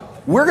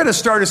we're going to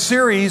start a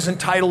series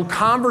entitled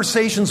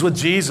Conversations with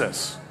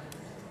Jesus.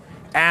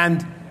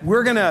 And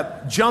we're going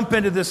to jump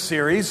into this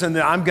series, and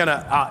I'm going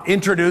to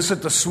introduce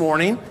it this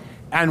morning.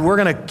 And we're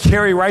going to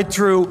carry right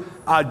through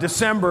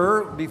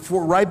December,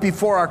 right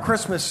before our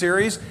Christmas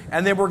series.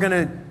 And then we're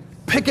going to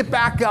pick it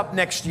back up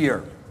next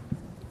year.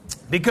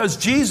 Because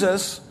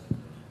Jesus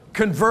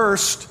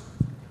conversed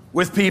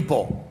with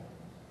people.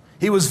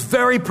 He was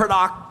very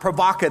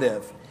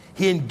provocative.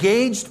 He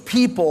engaged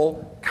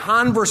people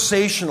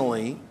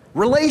conversationally,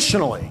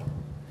 relationally,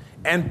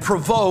 and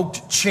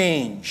provoked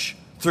change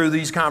through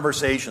these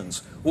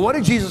conversations. Well, what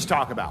did Jesus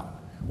talk about?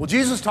 Well,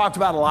 Jesus talked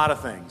about a lot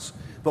of things,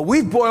 but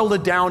we've boiled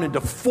it down into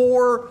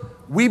four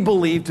we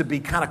believe to be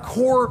kind of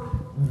core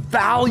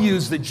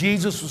values that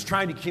Jesus was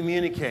trying to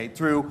communicate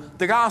through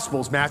the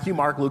Gospels, Matthew,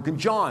 Mark, Luke, and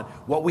John.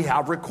 What we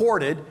have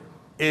recorded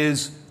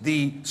is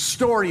the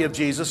story of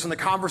Jesus and the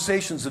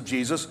conversations of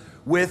Jesus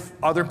with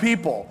other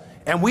people.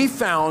 And we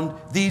found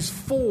these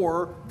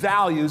four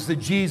values that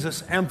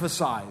Jesus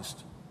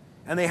emphasized.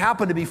 And they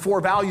happen to be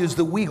four values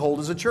that we hold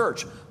as a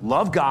church.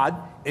 Love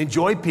God,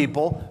 enjoy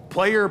people,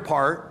 play your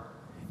part,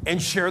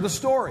 and share the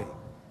story.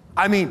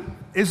 I mean,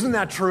 isn't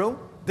that true?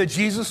 That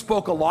Jesus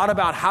spoke a lot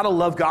about how to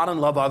love God and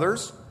love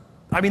others?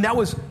 I mean, that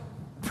was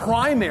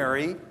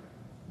primary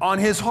on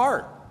his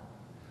heart.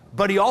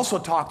 But he also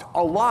talked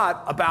a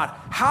lot about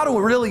how to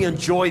really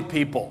enjoy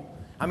people.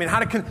 I mean,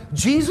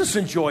 Jesus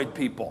enjoyed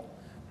people.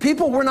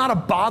 People were not a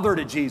bother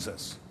to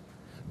Jesus.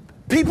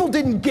 People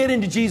didn't get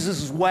into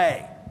Jesus'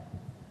 way.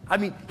 I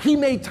mean, he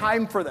made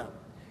time for them.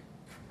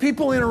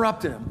 People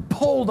interrupted him,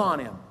 pulled on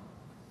him,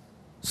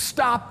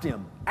 stopped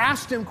him,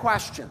 asked him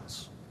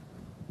questions.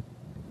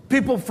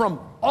 People from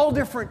all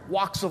different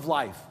walks of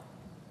life,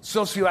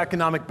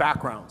 socioeconomic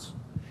backgrounds.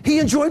 He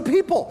enjoyed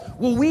people.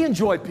 Well, we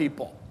enjoy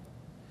people.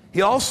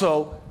 He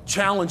also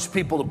challenged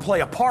people to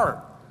play a part.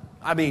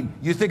 I mean,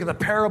 you think of the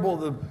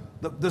parable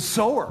of the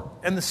sower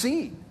and the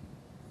seed.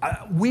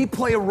 We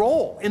play a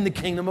role in the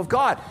kingdom of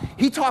God.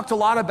 He talked a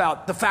lot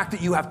about the fact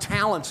that you have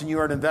talents and you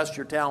are to invest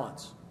your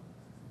talents.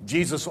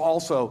 Jesus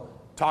also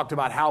talked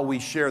about how we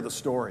share the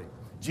story.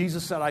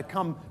 Jesus said, I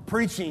come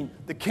preaching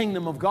the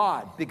kingdom of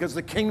God because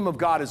the kingdom of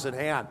God is at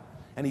hand.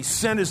 And he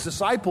sent his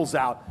disciples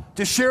out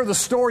to share the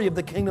story of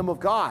the kingdom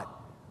of God.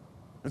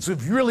 And so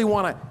if you really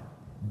want to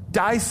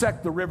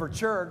dissect the River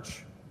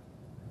Church,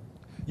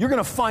 you're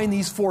going to find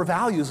these four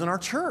values in our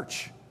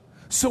church.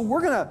 So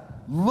we're going to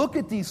look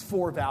at these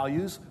four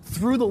values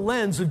through the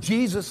lens of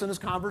Jesus and his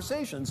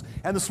conversations.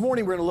 And this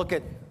morning we're going to look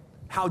at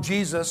how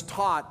Jesus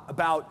taught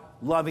about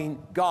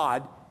loving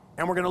God.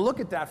 And we're going to look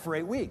at that for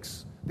 8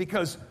 weeks.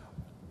 Because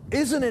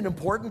isn't it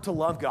important to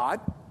love God?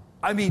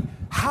 I mean,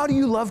 how do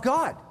you love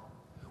God?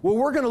 Well,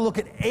 we're going to look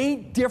at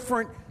 8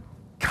 different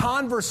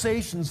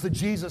conversations that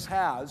Jesus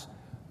has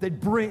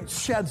that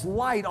sheds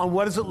light on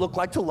what does it look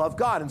like to love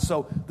God. And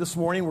so this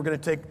morning we're going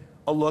to take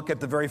a look at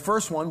the very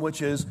first one,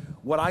 which is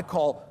what I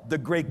call the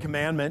Great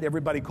Commandment.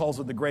 Everybody calls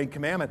it the Great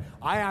Commandment.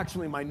 I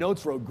actually, in my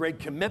notes, wrote Great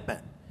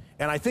Commitment.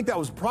 And I think that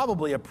was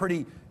probably a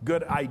pretty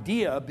good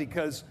idea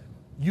because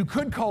you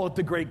could call it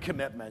the Great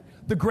Commitment.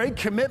 The Great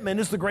Commitment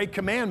is the Great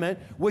Commandment,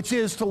 which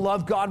is to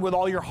love God with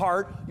all your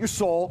heart, your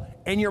soul,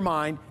 and your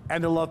mind,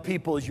 and to love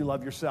people as you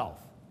love yourself.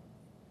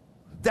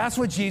 That's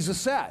what Jesus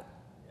said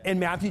in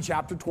Matthew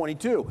chapter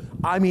 22.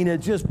 I mean, it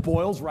just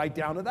boils right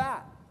down to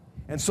that.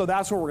 And so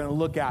that's what we're going to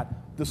look at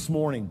this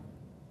morning.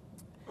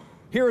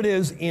 Here it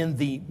is in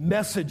the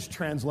Message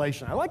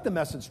translation. I like the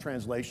Message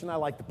translation. I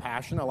like the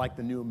Passion. I like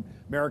the New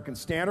American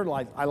Standard.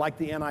 I like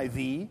the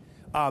NIV.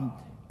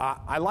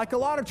 I like a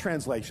lot of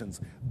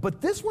translations,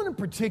 but this one in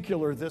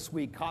particular this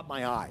week caught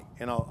my eye,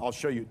 and I'll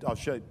tell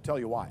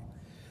you why.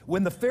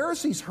 When the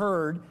Pharisees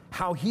heard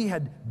how he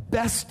had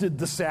bested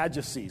the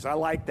Sadducees, I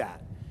like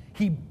that.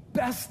 He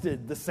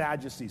bested the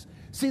Sadducees.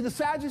 See, the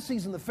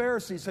Sadducees and the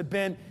Pharisees had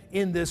been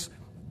in this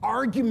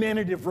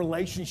argumentative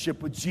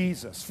relationship with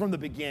Jesus from the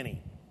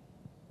beginning.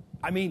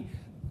 I mean,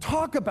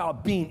 talk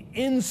about being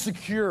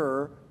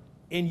insecure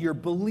in your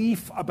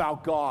belief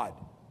about God,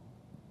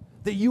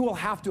 that you will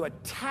have to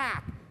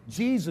attack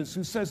Jesus,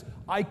 who says,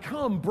 I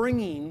come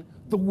bringing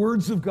the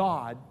words of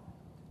God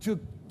to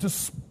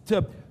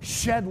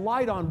shed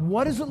light on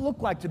what does it look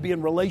like to be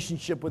in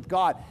relationship with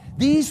God.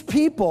 These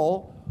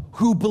people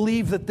who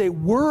believe that they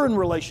were in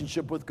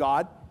relationship with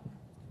God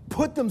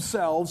put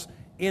themselves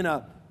in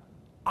a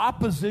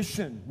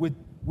opposition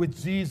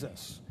with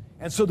Jesus.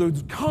 And so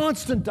there's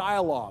constant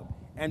dialogue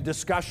and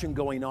discussion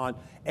going on.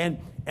 And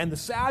the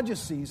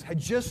Sadducees had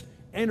just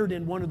entered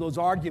in one of those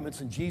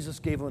arguments, and Jesus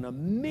gave them an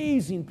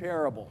amazing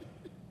parable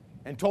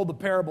and told the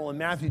parable in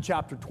Matthew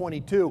chapter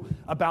 22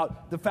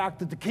 about the fact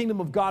that the kingdom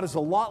of God is a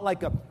lot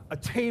like a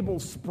table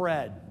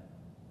spread.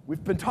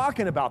 We've been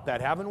talking about that,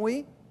 haven't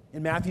we?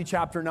 In Matthew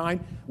chapter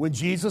 9, when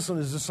Jesus and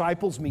his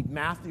disciples meet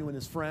Matthew and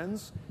his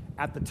friends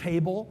at the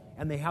table,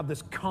 and they have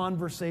this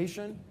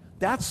conversation.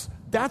 That's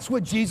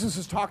what Jesus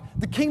is talking.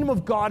 The kingdom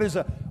of God is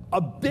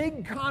a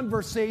big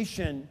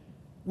conversation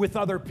with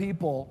other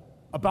people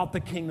about the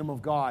kingdom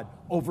of God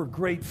over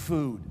great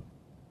food.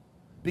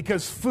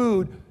 Because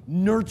food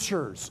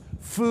nurtures,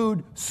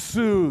 food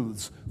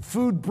soothes,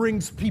 food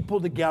brings people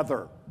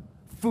together.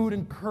 Food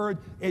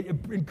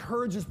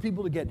encourages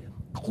people to get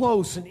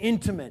close and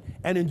intimate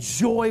and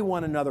enjoy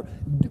one another.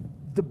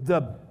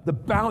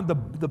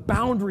 The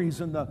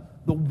boundaries and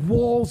the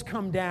walls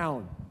come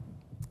down.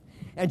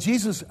 And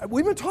Jesus,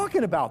 we've been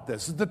talking about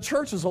this. The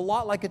church is a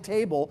lot like a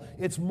table.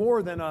 It's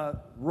more than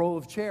a row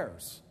of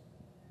chairs.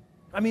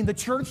 I mean, the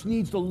church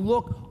needs to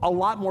look a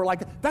lot more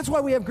like it. That's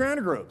why we have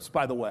grana groups,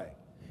 by the way.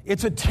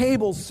 It's a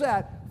table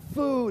set,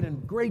 food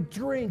and great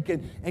drink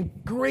and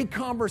great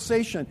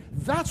conversation.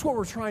 That's what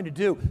we're trying to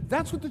do.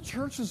 That's what the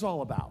church is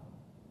all about.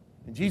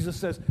 And Jesus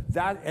says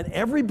that, and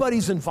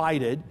everybody's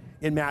invited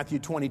in Matthew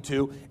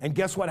 22, and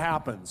guess what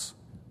happens?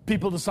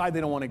 People decide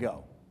they don't want to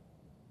go.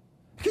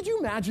 Could you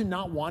imagine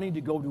not wanting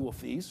to go to a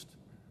feast?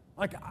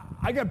 Like,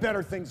 I got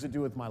better things to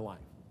do with my life.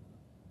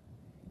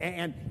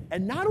 And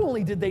not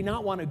only did they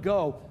not want to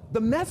go,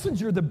 the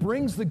messenger that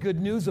brings the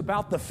good news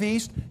about the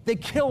feast, they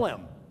kill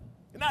him.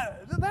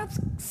 That's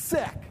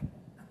sick,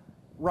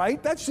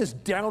 right? That's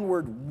just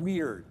downward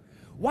weird.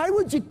 Why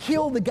would you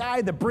kill the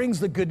guy that brings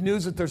the good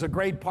news that there's a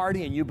great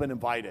party and you've been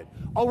invited?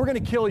 Oh, we're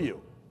going to kill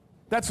you.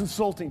 That's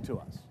insulting to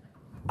us.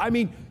 I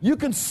mean, you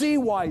can see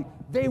why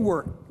they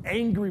were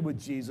angry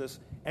with Jesus.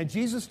 And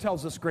Jesus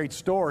tells this great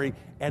story,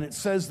 and it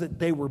says that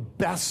they were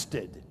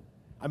bested.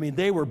 I mean,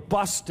 they were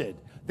busted.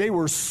 They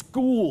were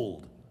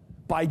schooled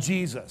by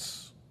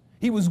Jesus.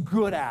 He was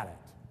good at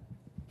it.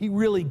 He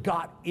really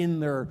got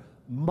in their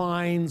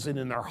minds and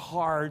in their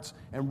hearts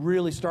and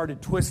really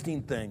started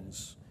twisting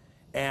things.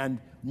 And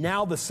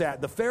now the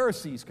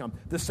Pharisees come.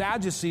 The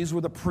Sadducees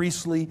were the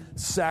priestly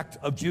sect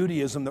of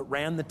Judaism that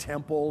ran the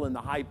temple and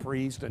the high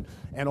priest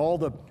and all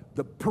the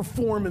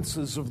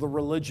performances of the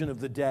religion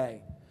of the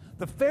day.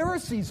 The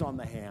Pharisees, on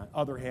the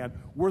other hand,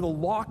 were the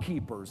law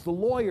keepers, the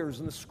lawyers,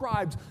 and the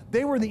scribes.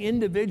 They were the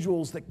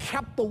individuals that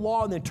kept the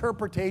law and the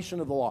interpretation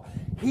of the law.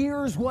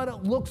 Here's what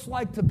it looks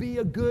like to be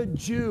a good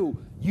Jew.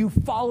 You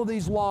follow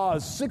these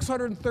laws,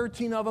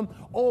 613 of them.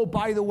 Oh,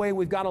 by the way,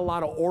 we've got a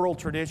lot of oral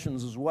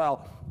traditions as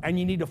well, and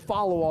you need to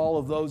follow all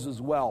of those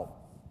as well.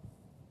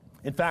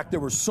 In fact,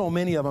 there were so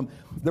many of them.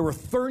 There were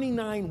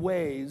 39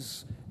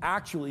 ways,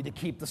 actually, to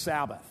keep the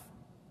Sabbath.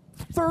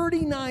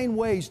 39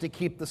 ways to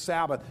keep the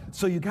Sabbath.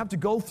 So you have to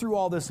go through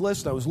all this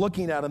list. I was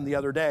looking at them the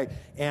other day,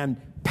 and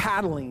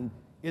paddling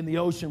in the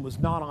ocean was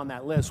not on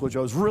that list, which I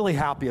was really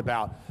happy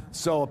about.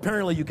 So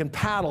apparently you can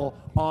paddle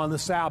on the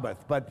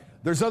Sabbath, but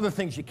there's other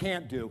things you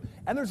can't do.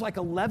 And there's like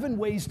 11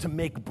 ways to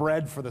make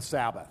bread for the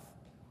Sabbath.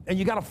 And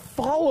you got to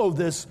follow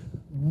this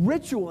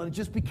ritual, and it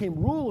just became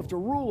rule after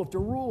rule after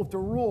rule after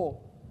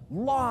rule,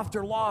 law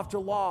after law after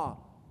law.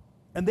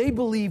 And they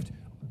believed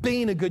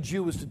being a good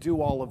Jew was to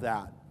do all of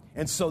that.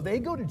 And so they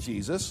go to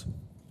Jesus.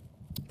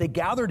 They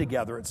gather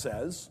together, it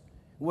says.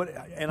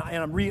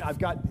 I'm reading. I've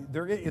got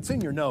there. It's in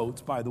your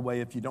notes, by the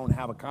way, if you don't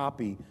have a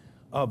copy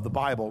of the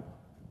Bible.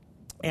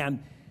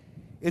 And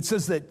it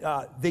says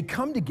that they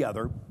come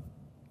together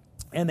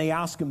and they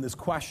ask him this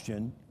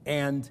question,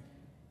 and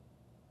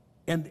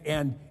then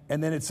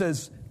it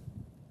says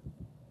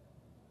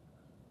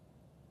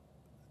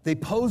they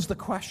pose the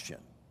question: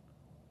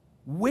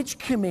 which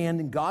command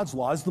in God's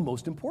law is the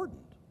most important?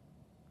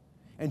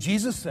 And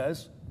Jesus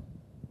says,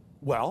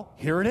 well,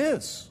 here it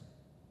is.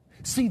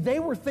 See, they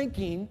were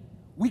thinking,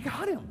 we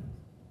got him.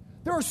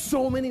 There are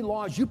so many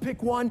laws. You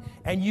pick one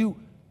and you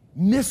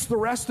miss the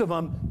rest of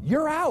them,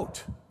 you're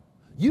out.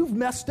 You've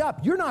messed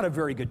up. You're not a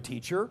very good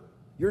teacher.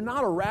 You're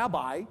not a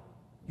rabbi.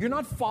 You're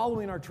not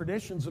following our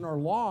traditions and our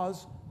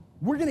laws.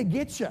 We're going to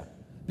get you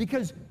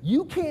because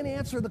you can't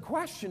answer the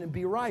question and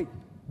be right.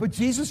 But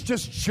Jesus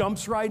just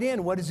jumps right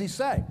in. What does he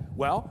say?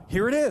 Well,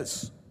 here it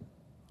is.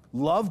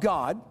 Love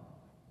God.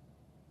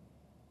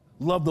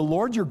 Love the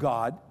Lord your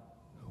God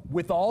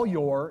with all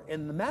your,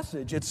 in the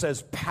message, it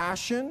says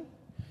passion,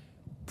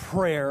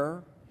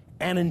 prayer,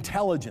 and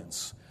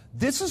intelligence.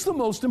 This is the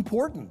most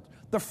important,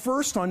 the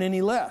first on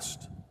any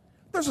list.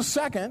 There's a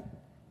second,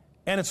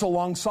 and it's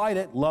alongside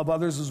it, love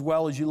others as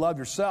well as you love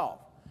yourself.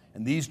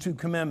 And these two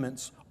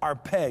commandments are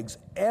pegs.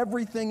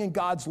 Everything in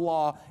God's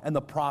law and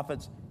the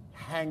prophets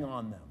hang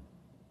on them.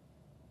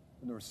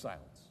 And there was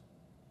silence.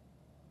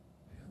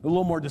 A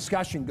little more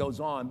discussion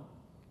goes on.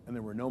 And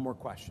there were no more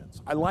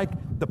questions. I like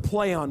the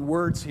play on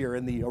words here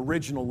in the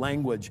original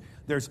language.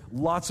 There's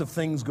lots of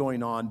things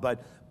going on,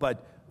 but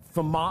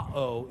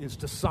themao is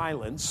to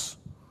silence,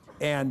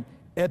 and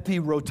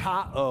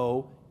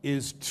epirotao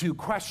is to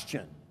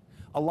question.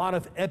 A lot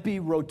of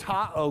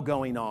epirotao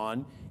going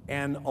on,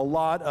 and a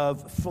lot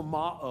of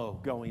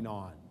themao going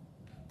on.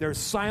 There's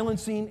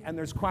silencing and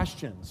there's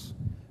questions.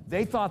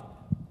 They thought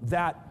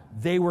that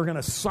they were going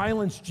to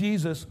silence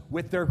Jesus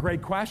with their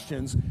great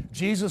questions.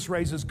 Jesus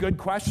raises good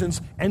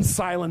questions and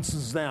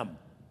silences them.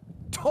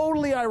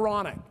 Totally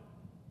ironic.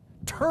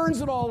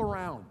 Turns it all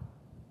around.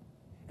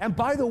 And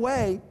by the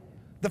way,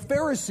 the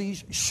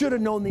Pharisees should have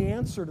known the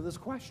answer to this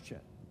question.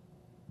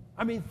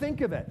 I mean,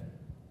 think of it.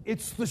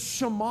 It's the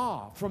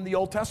Shema from the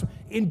Old Testament.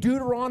 In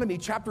Deuteronomy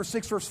chapter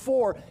 6, verse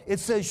 4, it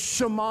says,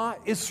 Shema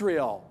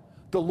Israel.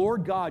 The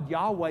Lord God,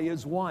 Yahweh,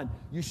 is one.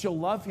 You shall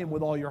love him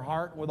with all your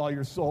heart, with all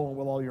your soul, and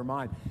with all your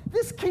mind.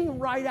 This came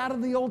right out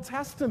of the Old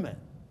Testament.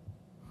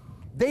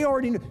 They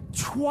already knew.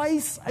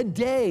 Twice a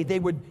day, they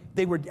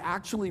would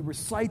actually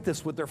recite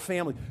this with their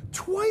family.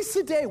 Twice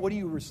a day, what do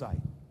you recite?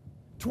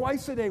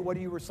 Twice a day, what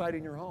do you recite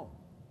in your home?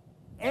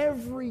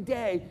 Every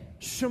day,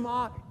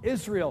 Shema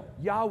Israel,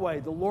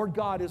 Yahweh, the Lord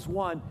God is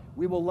one.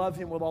 We will love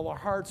him with all our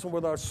hearts and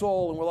with our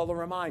soul and with all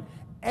our mind.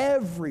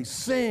 Every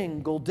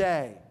single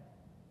day.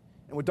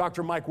 And what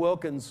Dr. Mike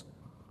Wilkins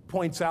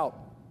points out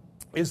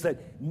is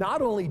that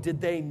not only did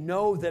they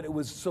know that it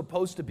was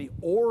supposed to be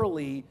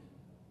orally,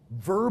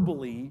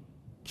 verbally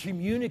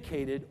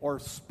communicated or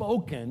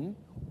spoken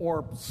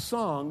or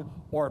sung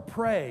or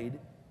prayed,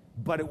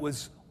 but it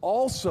was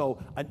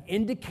also an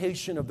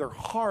indication of their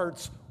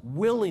heart's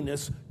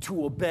willingness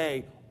to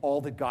obey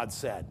all that God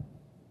said.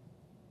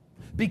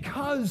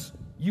 Because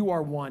you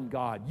are one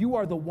God, you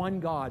are the one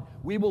God,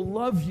 we will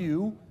love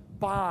you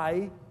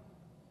by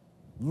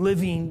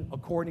living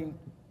according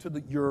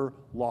to your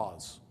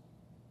laws.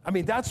 I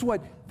mean, that's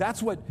what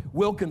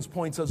Wilkins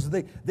points us.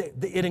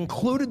 It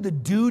included the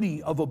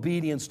duty of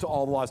obedience to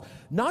all the laws.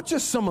 Not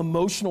just some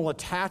emotional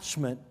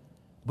attachment,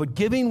 but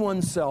giving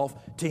oneself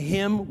to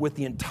him with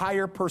the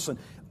entire person.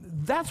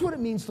 That's what it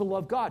means to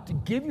love God, to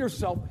give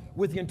yourself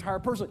with the entire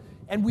person.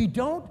 And we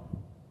don't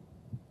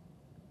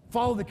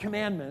follow the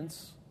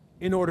commandments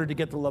in order to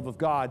get the love of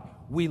God.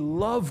 We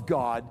love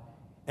God,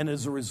 and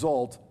as a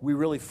result, we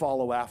really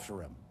follow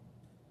after him.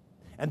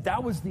 And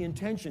that was the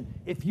intention.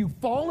 If you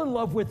fall in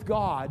love with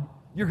God,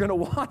 you're going to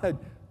want to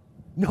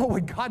know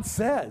what God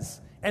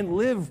says and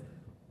live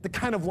the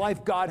kind of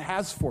life God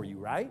has for you,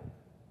 right?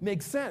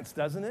 Makes sense,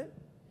 doesn't it?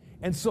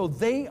 And so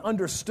they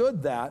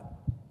understood that.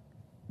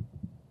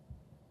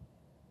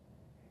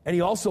 And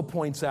he also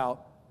points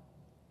out,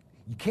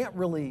 you can't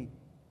really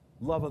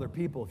love other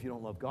people if you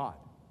don't love God.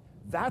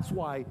 That's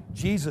why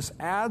Jesus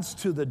adds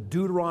to the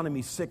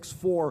Deuteronomy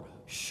 6:4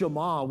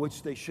 Shema,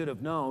 which they should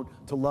have known,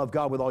 to love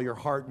God with all your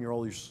heart and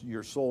all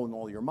your soul and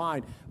all your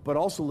mind, but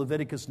also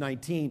Leviticus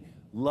 19,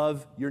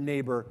 love your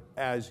neighbor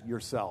as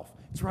yourself.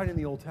 It's right in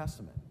the Old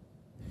Testament.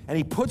 And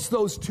he puts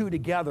those two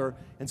together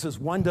and says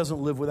one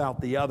doesn't live without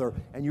the other,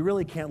 and you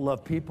really can't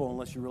love people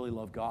unless you really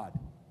love God.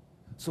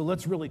 So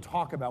let's really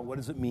talk about what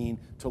does it mean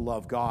to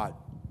love God.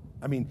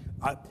 I mean,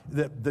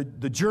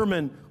 the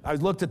German, I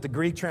looked at the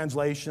Greek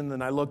translation,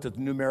 and I looked at the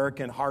New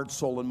American, heart,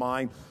 soul, and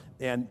mind,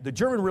 and the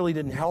German really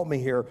didn't help me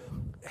here.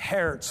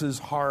 Herz is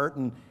heart,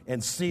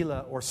 and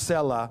Seele or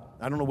Seele,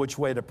 I don't know which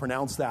way to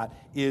pronounce that,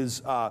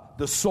 is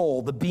the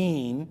soul, the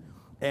being,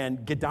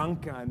 and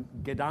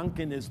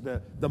Gedanken is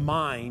the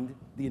mind,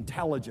 the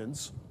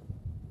intelligence.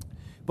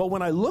 But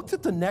when I looked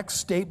at the next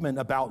statement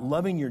about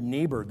loving your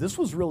neighbor, this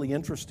was really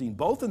interesting,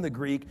 both in the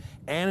Greek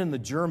and in the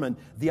German.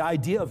 The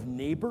idea of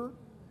neighbor,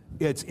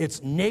 it's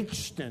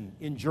Nächsten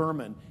in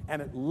German,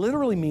 and it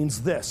literally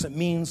means this. It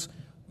means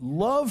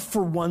love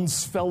for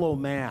one's fellow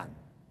man.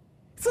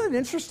 Isn't it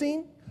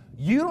interesting?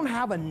 You don't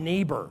have a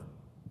neighbor.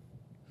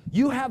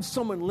 You have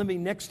someone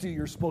living next to you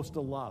you're supposed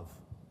to love.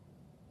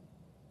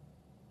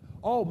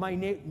 Oh,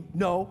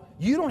 no,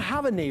 you don't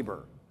have a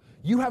neighbor.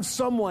 You have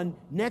someone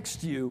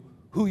next to you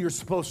who you're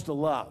supposed to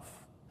love.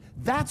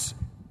 That's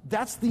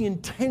the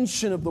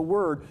intention of the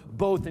word,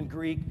 both in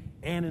Greek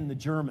and in the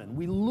German.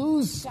 We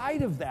lose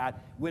sight of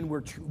that when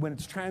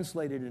it's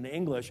translated in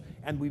English,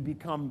 and we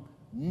become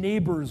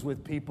neighbors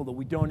with people that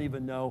we don't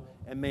even know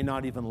and may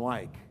not even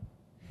like.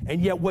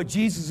 And yet what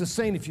Jesus is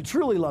saying, if you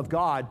truly love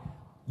God,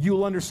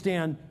 you'll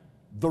understand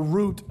the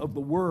root of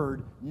the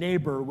word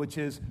neighbor, which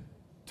is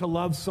to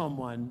love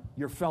someone,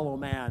 your fellow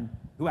man,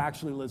 who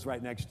actually lives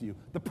right next to you.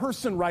 The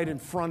person right in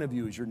front of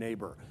you is your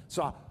neighbor.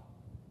 So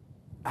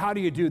how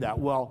do you do that?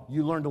 Well,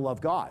 you learn to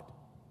love God.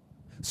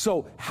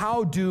 So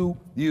how do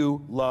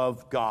you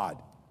love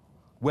God?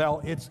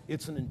 Well,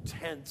 it's an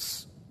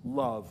intense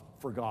love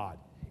for God.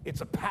 It's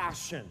a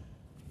passion.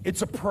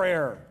 It's a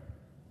prayer.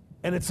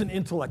 And it's an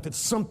intellect. It's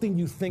something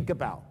you think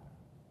about.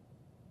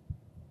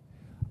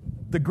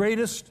 The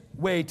greatest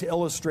way to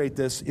illustrate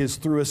this is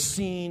through a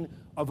scene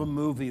of a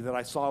movie that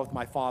I saw with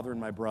my father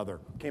and my brother.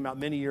 It came out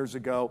many years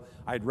ago.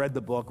 I had read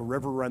the book. A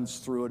river runs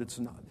through it. It's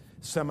a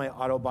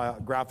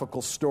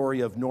semi-autobiographical story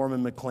of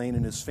Norman McLean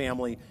and his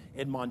family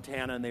in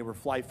Montana, and they were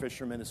fly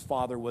fishermen. His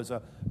father was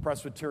a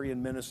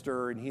Presbyterian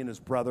minister, and he and his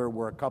brother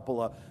were a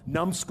couple of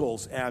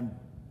numbskulls, and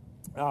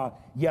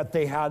yet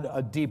they had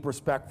a deep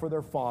respect for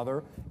their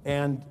father,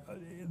 and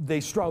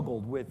they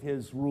struggled with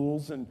his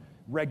rules and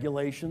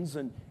regulations,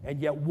 and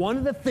yet one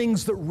of the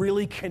things that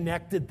really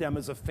connected them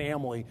as a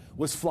family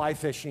was fly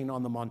fishing out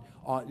in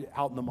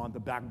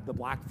the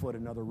Blackfoot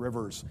and other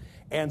rivers.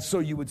 And so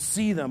you would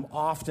see them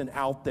often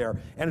out there,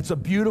 and it's a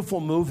beautiful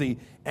movie.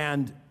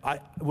 And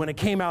when it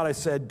came out, I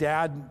said,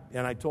 Dad,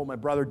 and I told my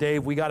brother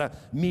Dave, we got to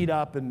meet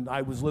up. And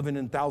I was living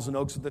in Thousand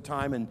Oaks at the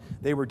time, and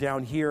they were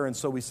down here, and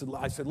so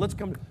I said, let's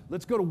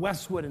go to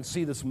Westwood and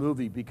see this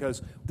movie,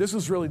 because this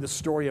is really the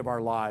story of our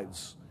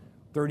lives.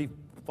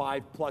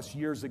 35 plus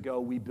years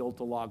ago, we built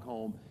a log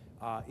home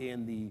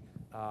in the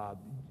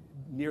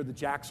near the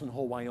Jackson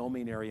Hole,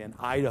 Wyoming area in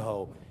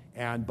Idaho,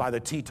 and by the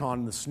Teton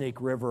and the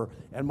Snake River.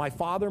 And my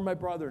father and my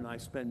brother and I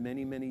spent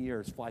many, many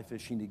years fly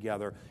fishing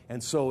together.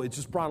 And so it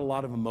just brought a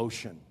lot of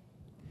emotion.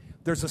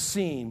 There's a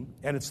scene,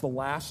 and it's the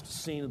last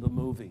scene of the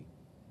movie,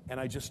 and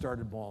I just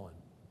started bawling.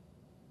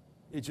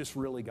 It just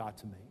really got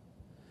to me.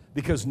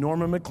 Because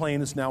Norman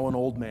McLean is now an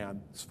old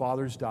man. His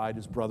father's died.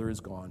 His brother is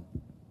gone.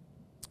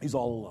 He's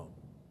all alone.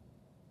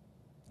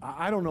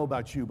 I don't know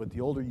about you, but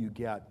the older you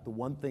get, the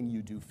one thing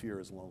you do fear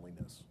is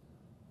loneliness.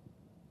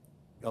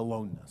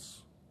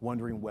 Aloneness.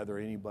 Wondering whether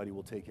anybody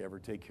will ever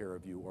take care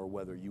of you or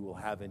whether you will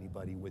have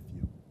anybody with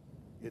you.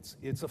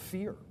 It's a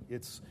fear.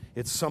 It's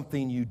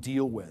something you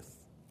deal with.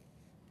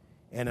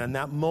 And in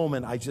that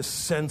moment, I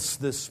just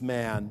sensed this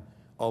man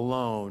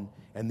alone,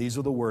 and these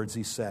are the words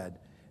he said.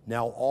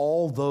 Now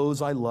all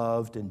those I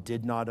loved and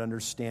did not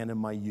understand in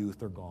my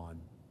youth are gone.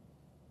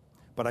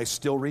 But I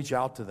still reach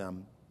out to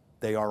them.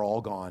 They are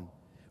all gone.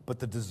 But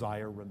the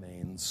desire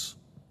remains.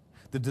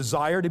 The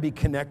desire to be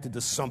connected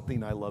to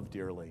something I love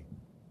dearly.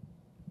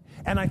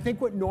 And I think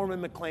what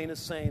Norman McLean is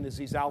saying is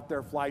he's out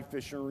there fly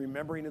fishing,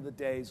 remembering of the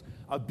days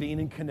of being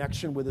in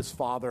connection with his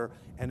father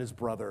and his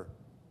brother,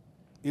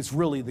 is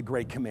really the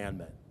great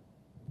commandment,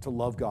 to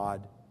love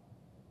God,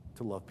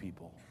 to love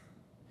people.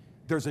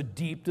 There's a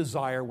deep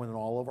desire within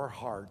all of our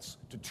hearts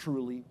to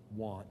truly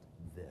want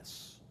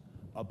this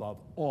above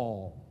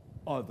all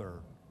other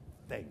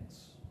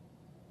things.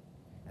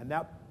 And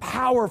that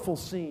powerful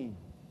scene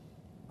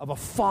of a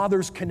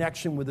father's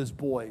connection with his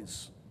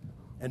boys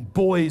and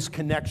boys'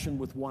 connection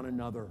with one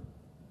another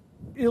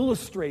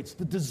illustrates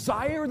the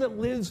desire that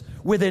lives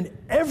within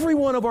every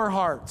one of our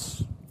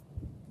hearts.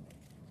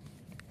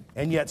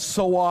 And yet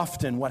so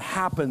often what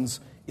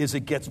happens is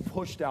it gets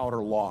pushed out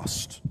or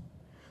lost.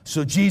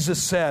 So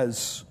Jesus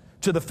says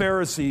to the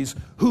Pharisees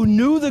who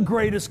knew the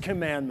greatest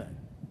commandment,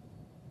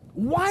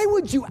 why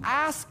would you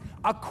ask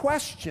a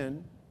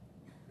question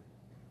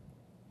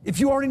if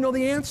you already know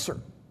the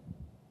answer?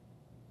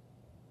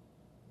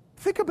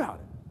 Think about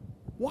it.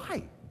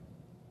 Why?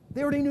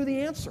 They already knew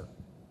the answer.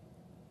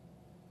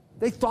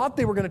 They thought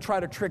they were going to try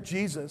to trick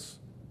Jesus.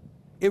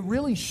 It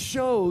really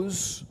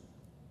shows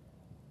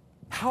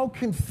how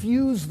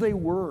confused they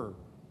were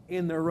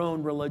in their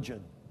own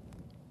religion.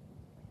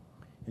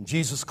 And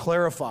Jesus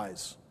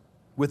clarifies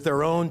with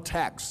their own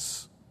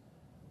texts.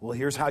 Well,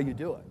 here's how you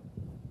do it.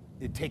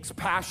 It takes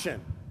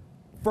passion.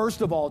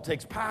 First of all, it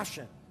takes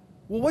passion.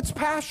 Well, what's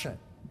passion?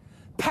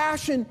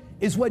 Passion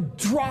is what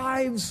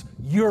drives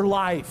your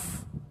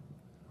life.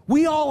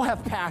 We all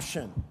have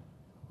passion.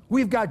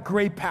 We've got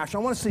great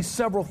passion. I want to say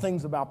several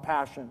things about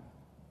passion.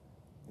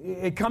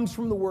 It comes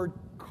from the word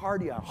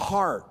cardia,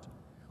 heart.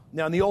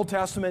 Now, in the Old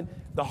Testament,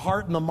 the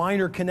heart and the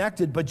mind are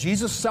connected, but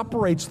Jesus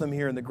separates them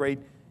here in the Great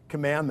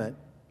Commandment.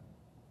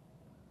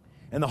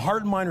 And the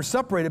heart and mind are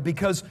separated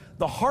because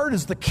the heart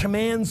is the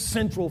command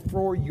central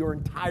for your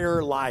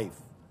entire life.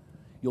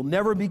 You'll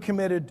never be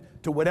committed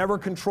to whatever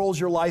controls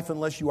your life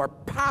unless you are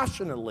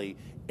passionately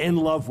in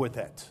love with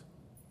it.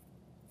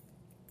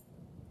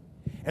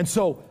 And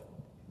so,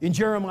 in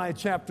Jeremiah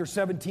chapter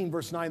 17,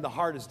 verse 9, the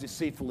heart is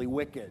deceitfully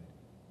wicked.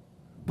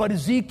 But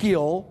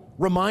Ezekiel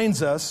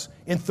reminds us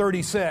in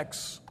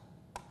 36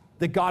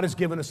 that God has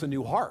given us a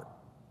new heart.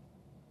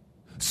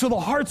 So the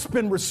heart's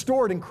been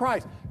restored in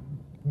Christ.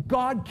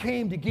 God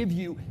came to give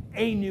you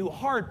a new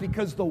heart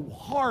because the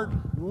heart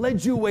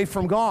led you away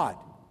from God.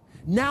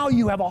 Now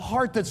you have a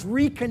heart that's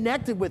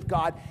reconnected with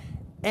God,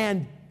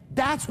 and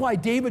that's why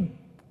David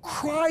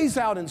cries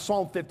out in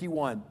Psalm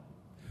 51,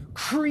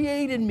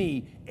 create in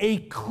me a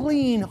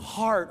clean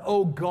heart,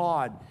 O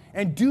God,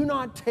 and do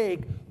not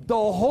take the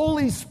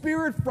Holy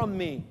Spirit from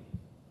me.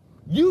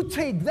 You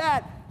take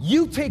that,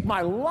 you take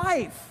my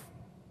life.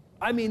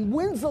 I mean,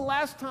 when's the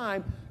last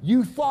time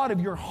you thought of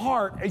your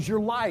heart as your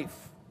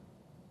life?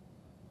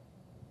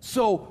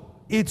 So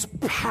it's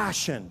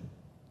passion.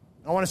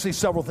 I want to say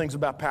several things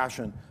about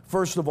passion.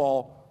 First of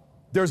all,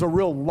 there's a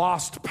real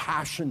lost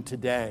passion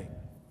today.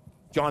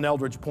 John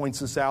Eldredge points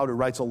this out, who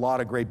writes a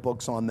lot of great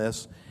books on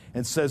this,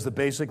 and says that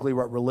basically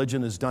what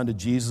religion has done to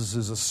Jesus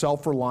is a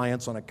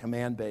self-reliance on a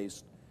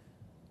command-based.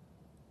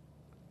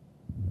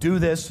 Do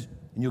this,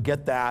 and you'll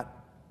get that.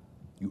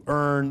 You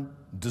earn,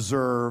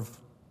 deserve,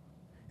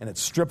 and it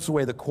strips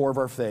away the core of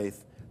our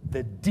faith,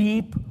 the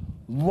deep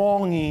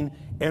longing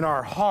in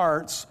our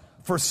hearts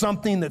for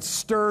something that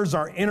stirs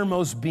our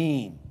innermost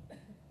being,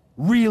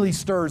 really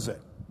stirs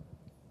it.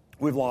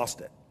 We've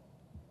lost it.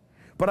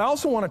 But I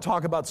also want to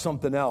talk about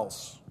something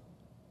else,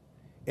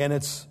 and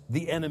it's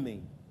the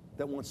enemy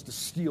that wants to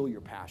steal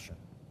your passion.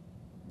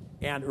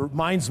 And it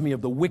reminds me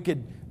of the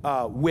wicked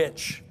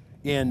witch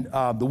in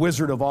The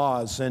Wizard of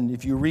Oz. And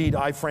if you read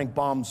I. Frank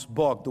Baum's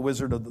book, The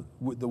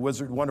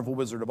Wonderful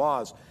Wizard of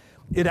Oz,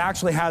 it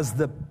actually has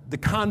the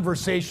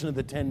conversation of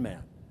the Tin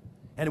Man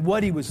and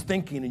what he was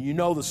thinking. And you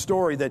know the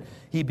story that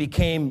he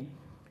became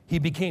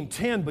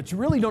tin, but you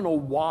really don't know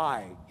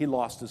why he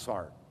lost his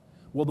heart.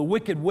 Well, the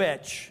wicked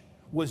witch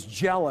was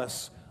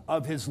jealous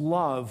of his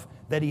love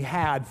that he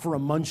had for a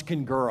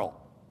Munchkin girl.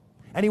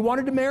 And he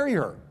wanted to marry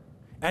her.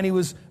 And he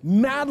was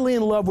madly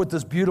in love with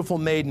this beautiful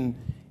maiden,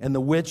 and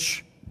the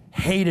witch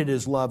hated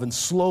his love and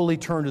slowly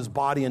turned his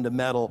body into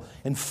metal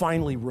and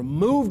finally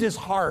removed his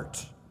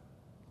heart.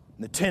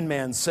 And the Tin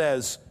Man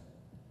says,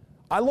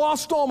 I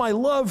lost all my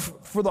love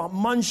for the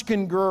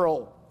Munchkin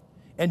girl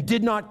and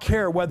did not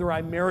care whether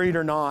I married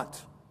or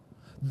not.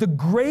 The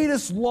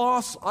greatest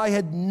loss I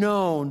had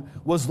known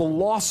was the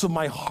loss of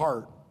my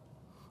heart.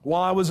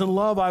 While I was in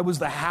love, I was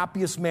the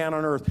happiest man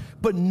on earth,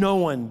 but no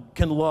one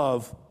can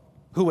love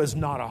who has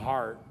not a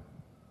heart.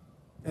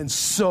 And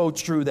so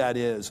true that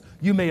is.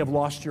 You may have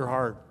lost your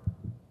heart.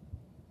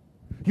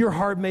 Your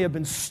heart may have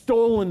been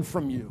stolen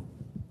from you,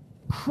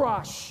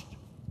 crushed.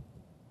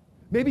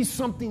 Maybe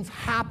something's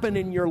happened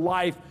in your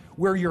life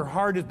where your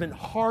heart has been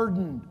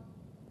hardened,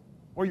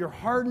 or you're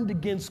hardened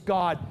against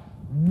God.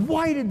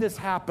 Why did this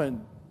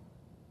happen?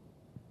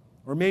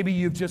 Or maybe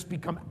you've just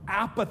become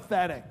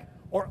apathetic,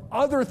 or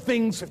other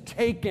things have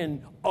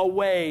taken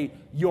away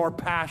your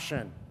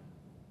passion.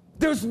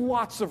 There's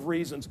lots of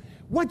reasons.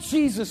 What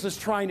Jesus is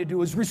trying to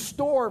do is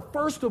restore,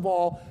 first of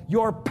all,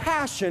 your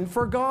passion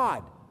for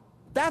God.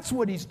 That's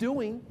what he's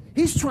doing.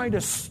 He's trying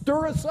to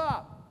stir us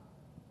up.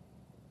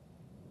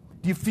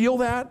 Do you feel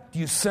that? Do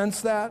you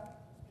sense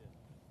that?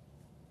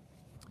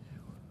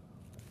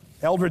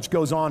 Eldridge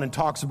goes on and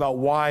talks about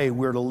why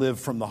we're to live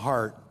from the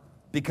heart.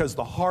 Because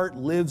the heart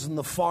lives in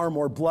the far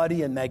more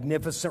bloody and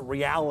magnificent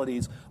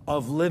realities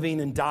of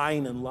living and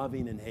dying and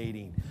loving and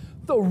hating.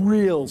 The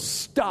real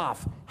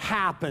stuff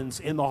happens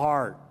in the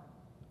heart.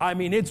 I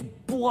mean, it's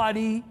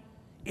bloody,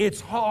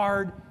 it's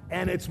hard,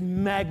 and it's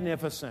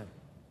magnificent.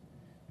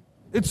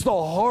 It's the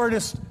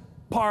hardest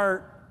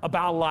part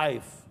about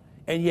life.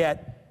 And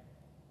yet,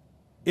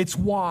 it's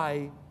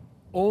why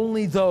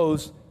only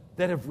those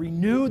that have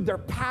renewed their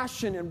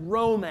passion and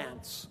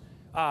romance,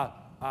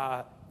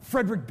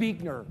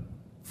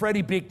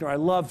 Freddie Buechner, I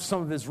love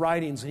some of his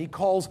writings, and he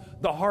calls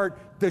the heart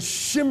the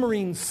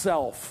shimmering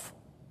self.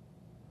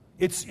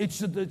 It's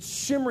the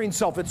shimmering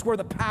self. It's where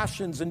the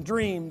passions and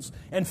dreams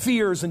and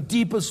fears and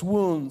deepest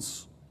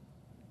wounds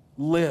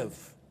live.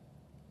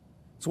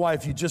 That's why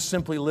if you just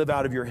simply live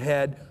out of your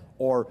head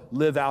or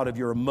live out of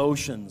your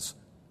emotions,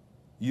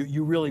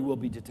 you really will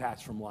be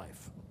detached from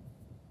life.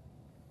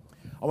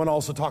 I want to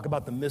also talk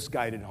about the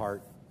misguided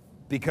heart,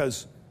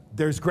 because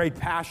there's great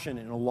passion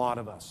in a lot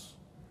of us.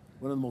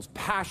 One of the most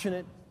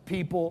passionate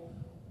people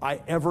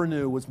I ever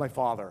knew was my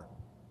father.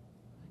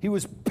 He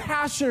was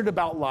passionate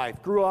about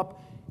life, grew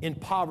up in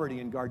poverty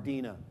in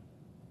Gardena.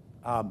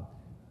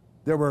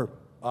 There were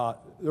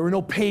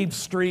no paved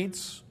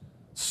streets,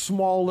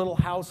 small little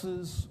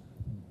houses,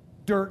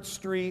 dirt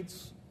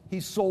streets. He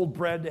sold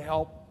bread to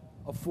help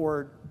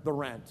afford the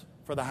rent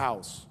for the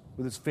house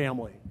with his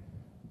family.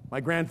 My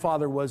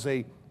grandfather was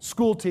a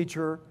school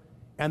teacher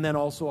and then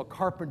also a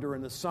carpenter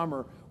in the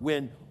summer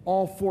when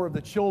all four of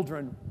the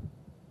children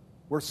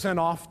were sent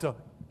off to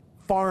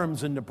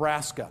farms in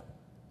Nebraska.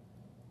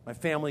 My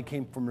family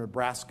came from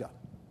Nebraska.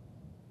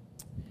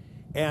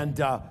 And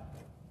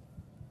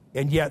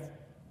yet,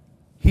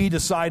 he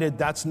decided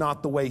that's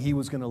not the way he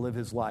was going to live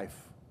his life.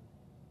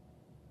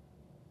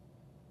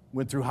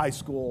 Went through high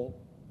school,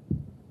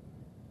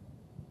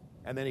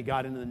 and then he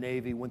got into the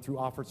Navy, went through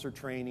officer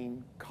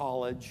training,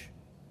 college,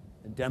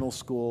 and dental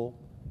school,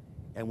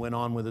 and went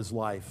on with his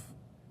life.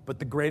 But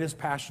the greatest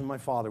passion of my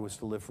father was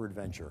to live for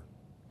adventure.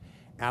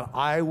 And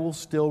I will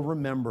still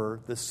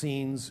remember the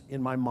scenes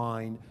in my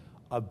mind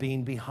of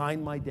being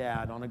behind my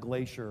dad on a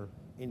glacier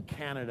in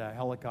Canada,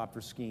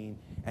 helicopter skiing,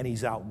 and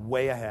he's out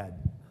way ahead.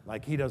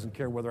 Like, he doesn't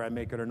care whether I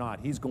make it or not.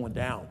 He's going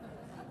down.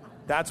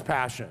 That's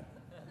passion.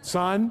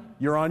 Son,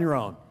 you're on your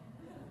own.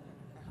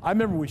 I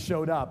remember we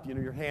showed up,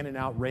 you're handing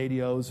out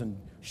radios and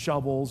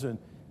shovels, and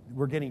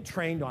we're getting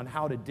trained on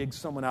how to dig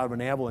someone out of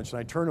an avalanche. And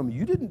I turned to him,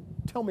 you didn't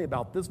tell me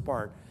about this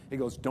part. He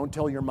goes, don't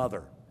tell your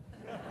mother.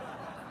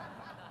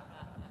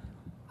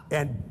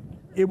 And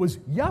it was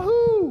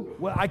Yahoo!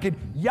 Well,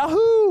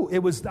 Yahoo!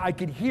 I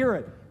could hear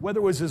it. Whether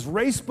it was his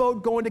race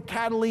boat going to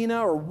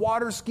Catalina, or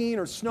water skiing,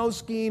 or snow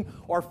skiing,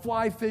 or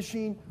fly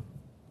fishing,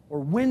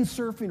 or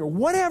windsurfing, or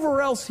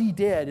whatever else he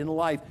did in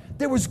life,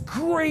 there was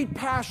great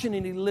passion,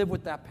 and he lived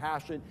with that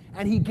passion,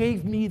 and he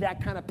gave me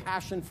that kind of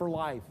passion for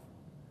life.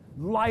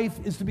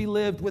 Life is to be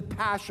lived with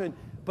passion,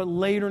 but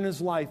later in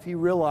his life, he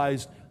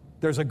realized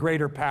there's a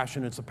greater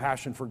passion. It's a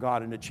passion for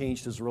God, and it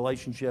changed his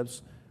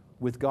relationships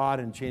with God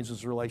and changed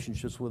his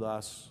relationships with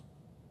us,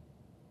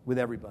 with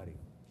everybody.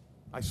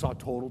 I saw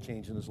total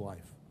change in his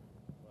life.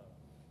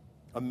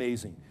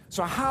 Amazing.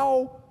 So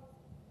how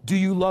do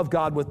you love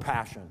God with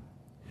passion?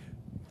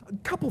 A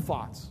couple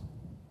thoughts.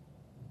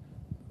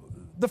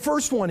 The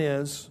first one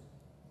is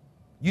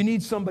you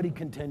need somebody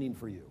contending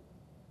for you.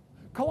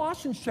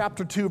 Colossians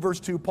chapter 2, verse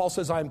 2, Paul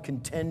says, I am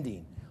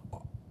contending.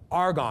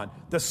 Argon,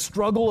 the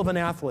struggle of an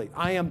athlete.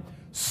 I am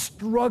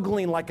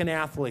struggling like an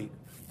athlete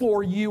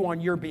for you on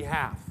your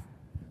behalf.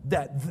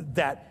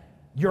 That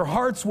your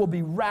hearts will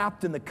be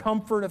wrapped in the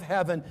comfort of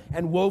heaven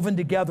and woven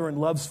together in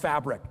love's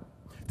fabric.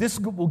 This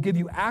will give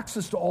you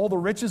access to all the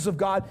riches of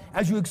God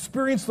as you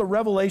experience the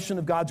revelation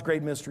of God's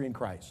great mystery in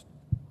Christ.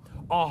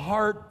 a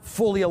heart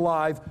fully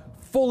alive,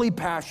 fully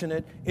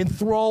passionate,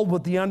 enthralled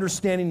with the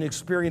understanding and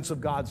experience of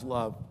God's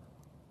love.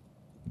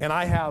 And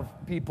I have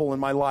people in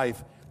my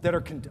life that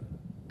are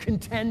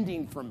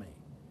contending for me.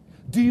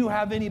 Do you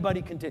have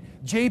anybody contend?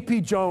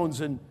 J.P.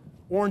 Jones in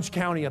Orange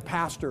County, a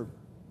pastor.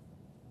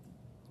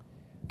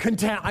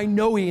 I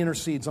know he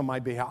intercedes on my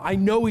behalf. I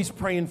know he's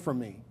praying for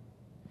me.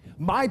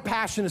 My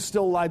passion is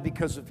still alive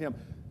because of him.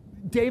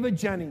 David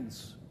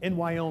Jennings in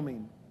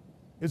Wyoming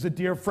is a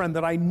dear friend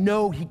that I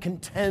know he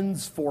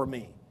contends for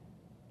me.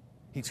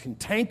 He's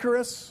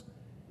cantankerous,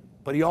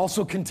 but he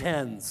also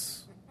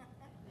contends.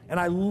 And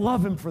I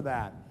love him for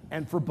that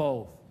and for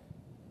both.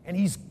 And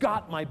he's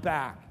got my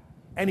back.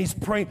 And he's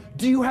praying.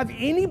 Do you have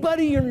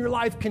anybody in your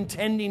life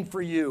contending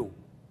for you?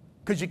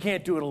 Because you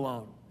can't do it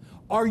alone.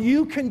 Are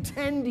you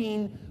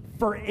contending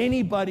for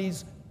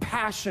anybody's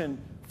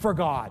passion for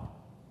God?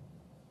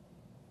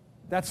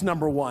 That's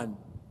number one.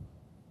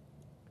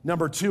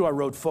 Number two, I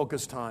wrote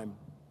focus time.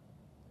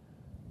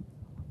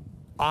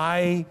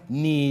 I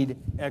need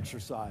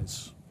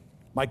exercise.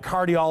 My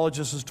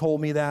cardiologist has told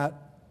me that.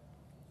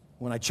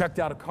 When I checked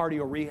out of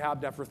cardio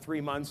rehab after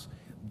 3 months,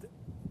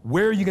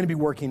 where are you going to be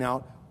working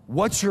out?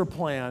 What's your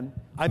plan?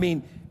 I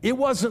mean, it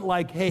wasn't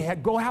like, hey,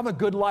 go have a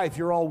good life.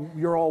 You're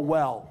all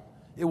well.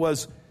 It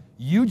was,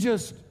 you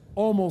just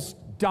almost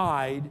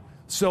died,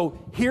 so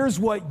here's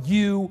what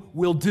you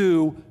will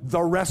do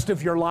the rest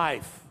of your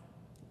life.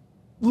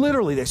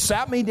 Literally, they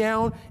sat me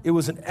down. It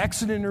was an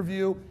exit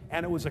interview,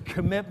 and it was a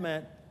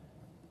commitment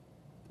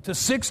to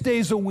 6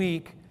 days a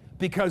week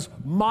because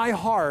my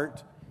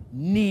heart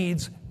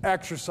needs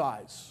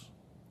exercise.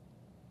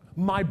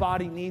 My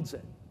body needs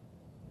it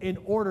in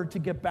order to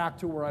get back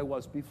to where I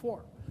was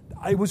before.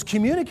 I was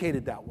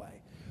communicated that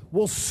way.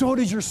 Well, so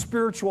does your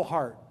spiritual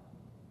heart.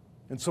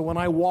 And so when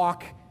I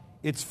walk,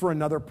 it's for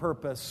another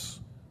purpose.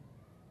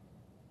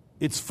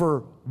 It's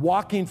for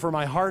walking for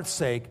my heart's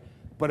sake,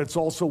 but it's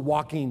also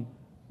walking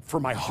for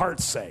my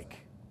heart's sake.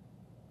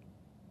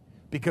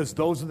 Because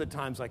those are the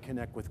times I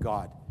connect with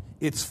God.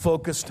 It's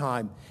focus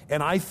time.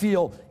 And I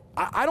feel,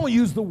 I don't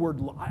use the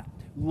word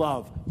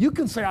love. You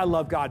can say I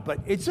love God, but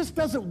it just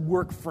doesn't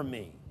work for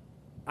me.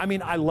 I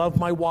mean, I love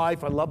my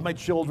wife. I love my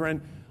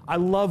children. I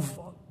love,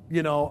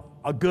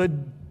 a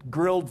good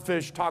grilled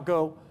fish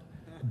taco.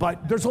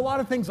 But there's a lot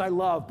of things I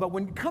love. But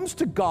when it comes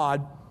to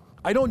God,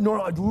 I don't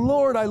know,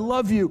 Lord, I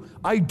love you.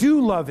 I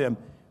do love him.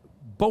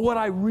 But what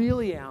I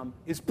really am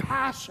is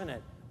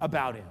passionate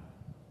about him.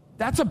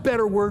 That's a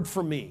better word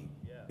for me.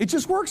 It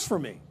just works for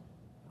me.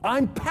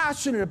 I'm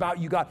passionate about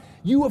you, God.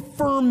 You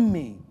affirm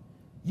me.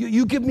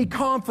 You give me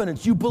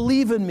confidence. You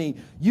believe in me.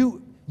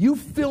 You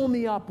fill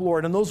me up,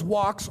 Lord. And those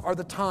walks are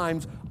the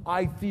times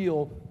I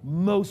feel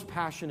most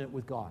passionate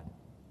with God.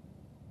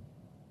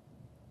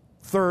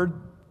 Third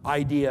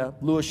idea,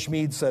 Louis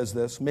Schmid says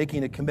this,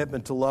 making a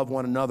commitment to love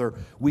one another,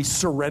 we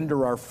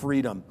surrender our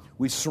freedom.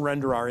 We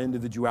surrender our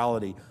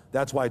individuality.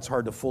 That's why it's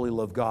hard to fully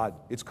love God.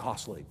 It's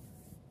costly.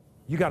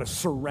 You got to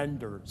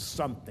surrender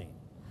something.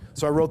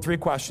 So I wrote 3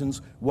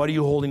 questions. What are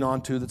you holding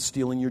on to that's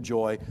stealing your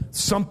joy?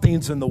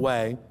 Something's in the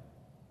way.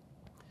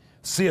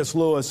 C.S.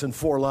 Lewis in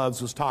Four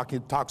Loves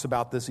talks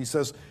about this. He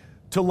says,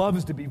 to love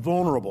is to be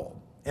vulnerable.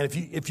 And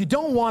if you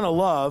don't want to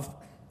love,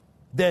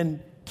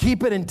 then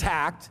keep it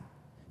intact,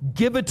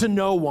 give it to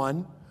no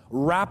one,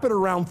 wrap it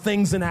around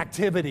things and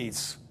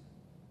activities.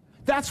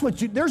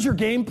 There's your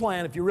game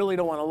plan if you really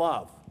don't want to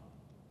love.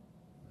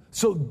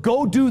 So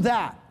go do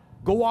that.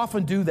 Go off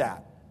and do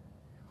that.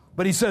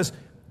 But he says,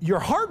 your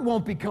heart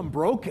won't become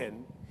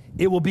broken.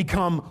 It will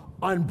become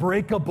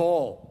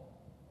unbreakable.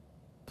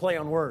 Play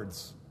on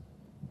words.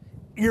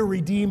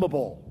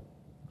 Irredeemable.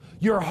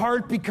 Your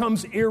heart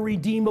becomes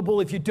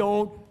irredeemable if you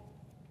don't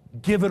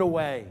give it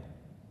away.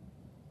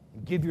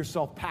 Give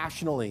yourself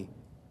passionately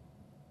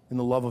in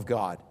the love of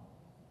God.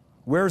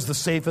 Where's the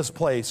safest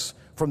place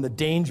from the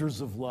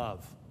dangers of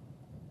love?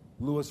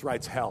 Lewis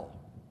writes, hell.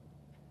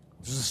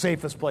 This is the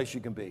safest place you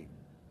can be.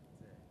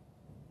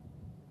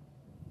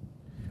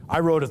 I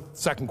wrote a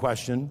second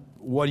question.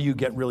 What do you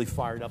get really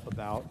fired up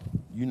about?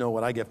 You know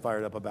what I get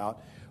fired up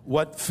about.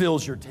 What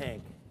fills your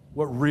tank?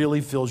 What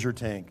really fills your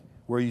tank?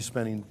 Where are you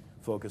spending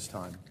focus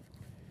time?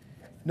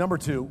 Number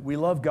 2, we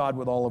love God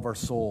with all of our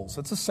souls.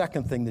 That's the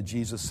second thing that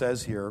Jesus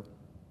says here.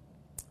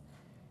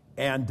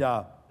 And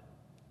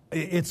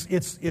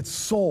it's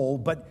soul,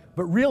 but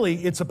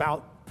really it's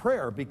about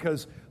prayer,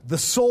 because the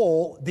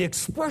soul, the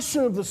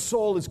expression of the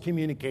soul is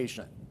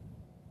communication.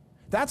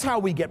 That's how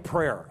we get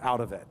prayer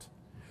out of it.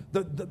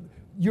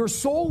 Your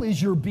soul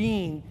is your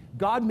being.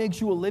 God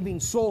makes you a living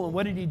soul. And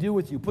what did he do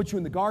with you? Put you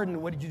in the garden.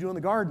 And what did you do in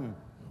the garden?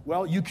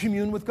 Well, you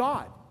commune with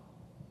God.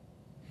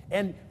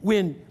 And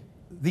when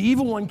the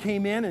evil one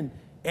came in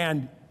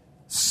and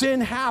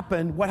sin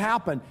happened, what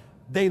happened?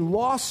 They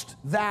lost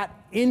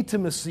that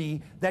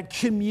intimacy, that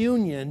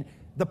communion.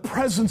 The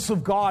presence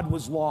of God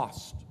was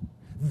lost.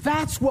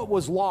 That's what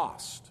was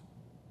lost.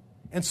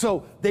 And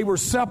so they were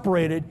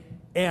separated,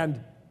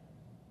 and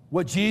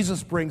what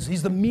Jesus brings,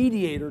 he's the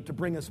mediator to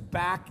bring us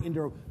back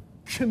into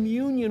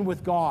communion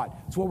with God.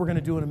 That's what we're going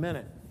to do in a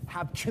minute.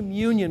 have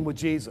communion with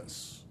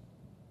Jesus.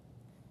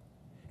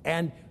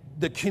 And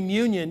the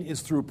communion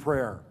is through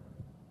prayer.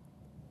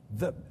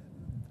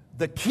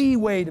 The key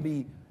way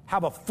to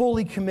have a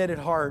fully committed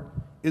heart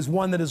is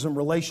one that is in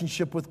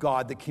relationship with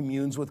God, that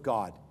communes with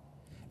God.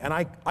 And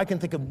I can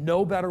think of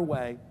no better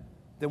way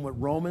than what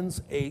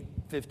Romans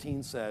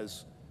 8:15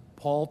 says.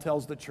 Paul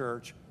tells the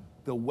church,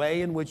 the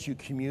way in which you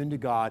commune to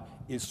God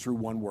is through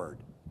one word,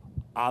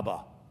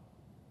 Abba.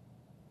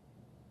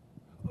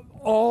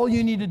 All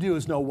you need to do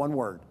is know one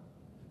word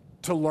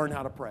to learn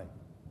how to pray.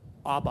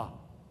 Abba.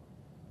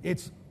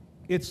 It's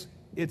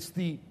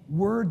the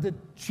word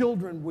that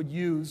children would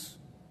use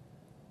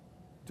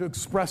to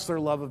express their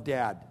love of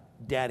dad,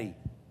 daddy,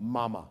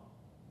 mama.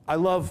 I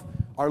love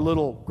our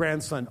little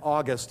grandson,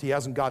 August. He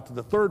hasn't got to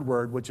the third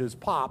word, which is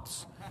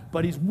pops,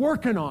 but he's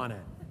working on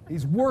it.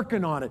 He's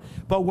working on it.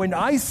 But when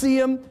I see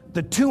him,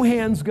 the two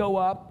hands go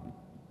up,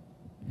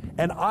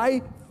 and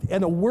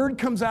a word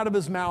comes out of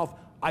his mouth,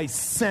 I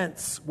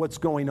sense what's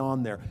going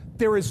on there.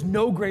 There is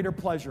no greater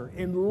pleasure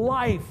in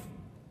life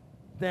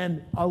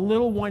than a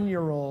little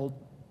 1-year-old,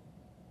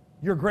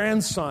 your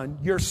grandson,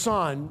 your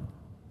son,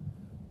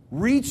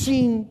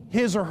 reaching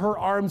his or her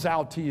arms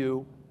out to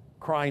you,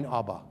 crying,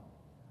 Abba.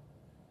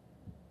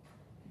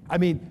 I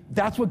mean,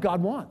 that's what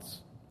God wants.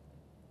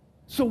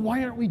 So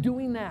why aren't we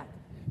doing that?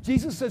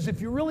 Jesus says,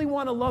 if you really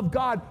want to love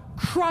God,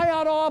 cry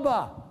out,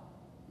 Abba.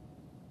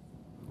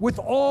 With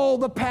all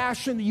the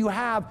passion that you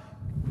have,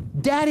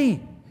 Daddy,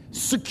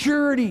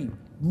 security,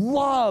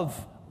 love,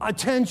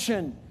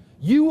 attention.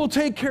 You will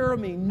take care of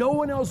me. No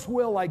one else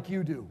will like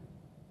you do.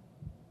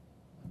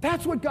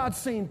 That's what God's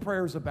saying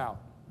prayer is about.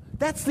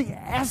 That's the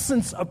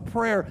essence of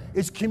prayer,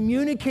 is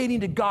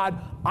communicating to God,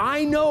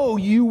 I know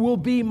you will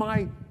be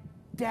my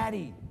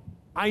daddy.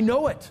 I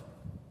know it.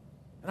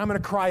 And I'm going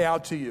to cry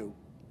out to you.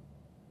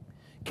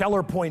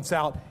 Keller points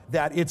out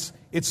that it's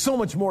so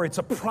much more. It's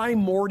a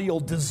primordial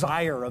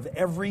desire of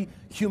every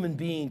human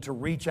being to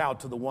reach out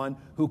to the one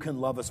who can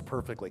love us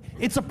perfectly.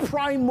 It's a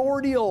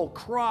primordial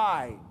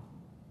cry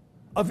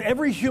of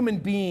every human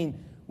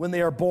being when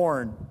they are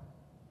born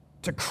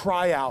to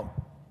cry out.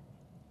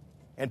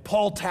 And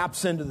Paul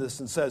taps into this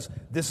and says,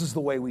 this is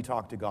the way we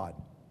talk to God.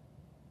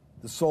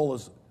 The soul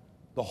is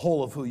the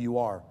whole of who you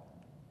are.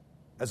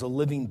 As a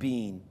living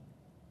being,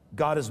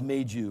 God has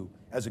made you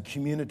as a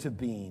communicative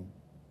being.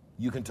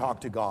 You can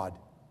talk to God.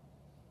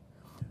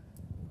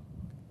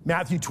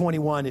 Matthew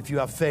 21, if you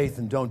have faith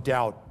and don't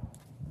doubt,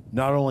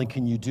 not only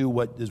can you do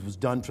what was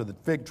done for the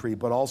fig tree,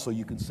 but also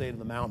you can say to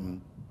the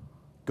mountain,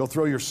 go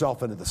throw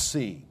yourself into the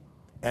sea,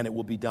 and it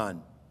will be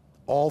done.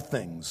 All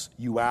things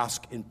you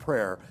ask in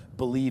prayer,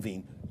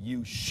 believing,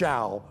 you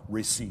shall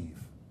receive.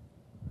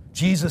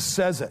 Jesus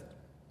says it.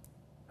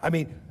 I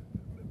mean,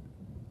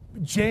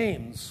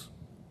 James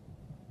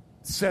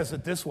says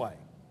it this way.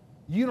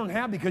 You don't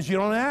have because you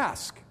don't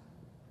ask.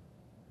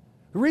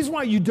 The reason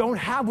why you don't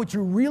have what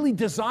you're really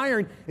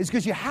desiring is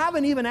because you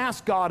haven't even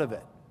asked God of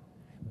it.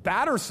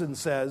 Batterson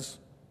says,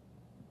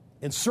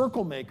 in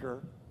Circle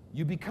Maker,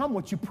 you become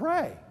what you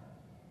pray.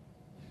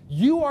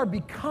 You are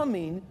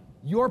becoming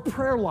your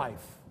prayer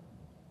life.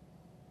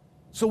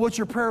 So what's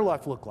your prayer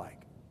life look like?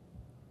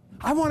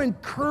 I want to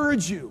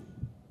encourage you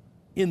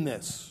in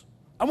this.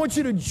 I want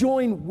you to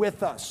join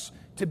with us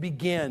to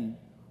begin.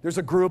 There's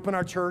a group in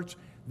our church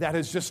that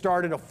has just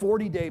started a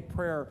 40-day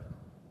prayer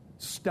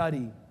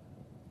study.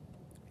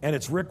 And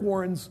it's Rick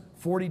Warren's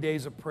 40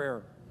 Days of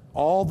Prayer.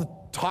 All the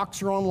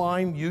talks are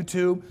online,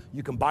 YouTube.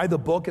 You can buy the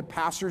book at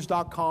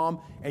pastors.com.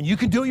 And you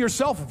can do it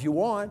yourself if you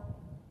want.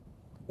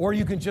 Or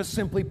you can just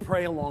simply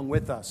pray along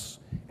with us.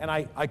 And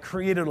I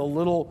created a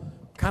little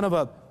kind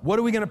of what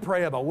are we going to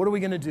pray about? What are we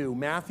going to do?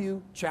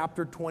 Matthew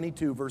chapter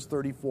 22, verse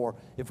 34.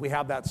 If we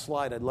have that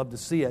slide, I'd love to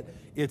see it.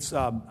 It's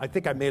I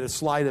think I made a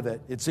slide of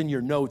it. It's in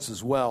your notes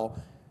as well.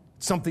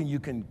 It's something you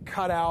can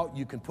cut out.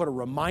 You can put a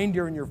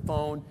reminder in your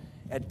phone.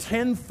 At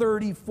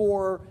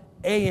 10:34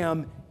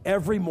 a.m.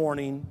 every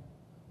morning,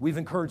 we've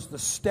encouraged the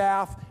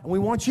staff, and we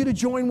want you to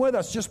join with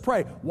us. Just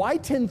pray. Why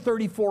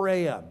 10:34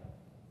 a.m.?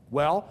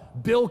 Well,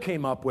 Bill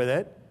came up with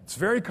it. It's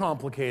very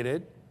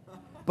complicated,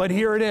 but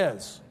here it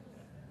is.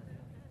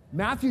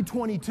 Matthew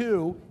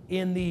 22,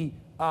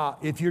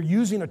 if you're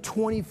using a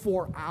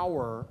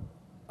 24-hour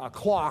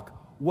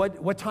clock,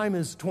 what time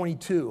is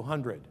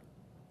 2200?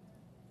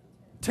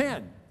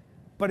 10.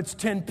 But it's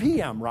 10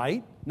 p.m.,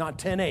 right? Not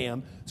 10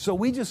 a.m. So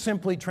we just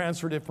simply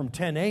transferred it from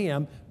 10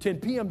 a.m., 10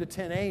 p.m. to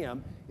 10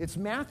 a.m. It's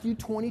Matthew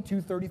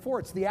 22:34.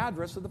 It's the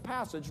address of the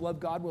passage, love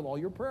God with all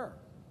your prayer.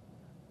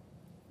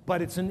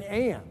 But it's an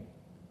a.m.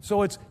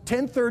 So it's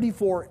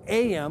 10:34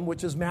 a.m.,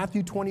 which is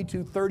Matthew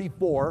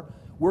 22:34.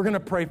 We're going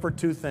to pray for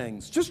two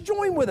things. Just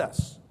join with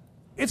us.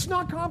 It's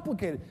not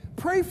complicated.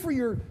 Pray for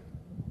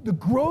the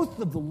growth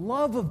of the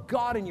love of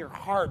God in your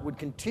heart would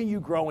continue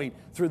growing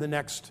through the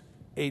next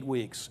 8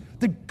 weeks.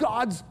 That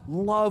God's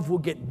love will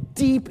get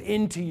deep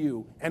into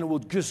you and it will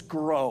just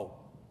grow.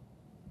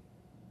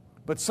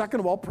 But second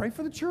of all, pray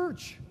for the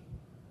church.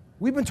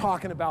 We've been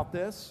talking about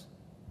this.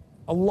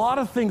 A lot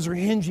of things are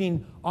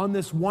hinging on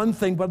this one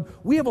thing,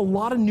 but we have a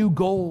lot of new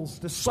goals,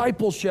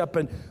 discipleship,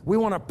 and we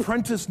want to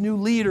apprentice new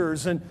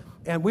leaders, and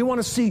we want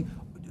to see,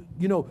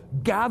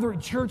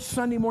 church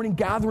Sunday morning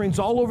gatherings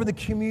all over the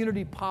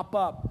community pop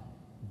up.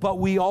 But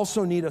we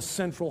also need a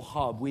central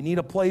hub. We need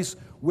a place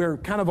where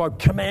kind of our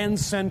command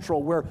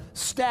central, where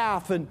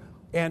staff and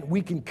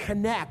we can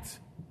connect.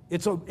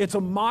 It's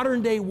a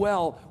modern day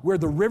well where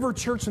the River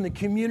Church and the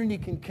community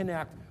can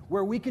connect,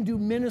 where we can do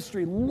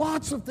ministry.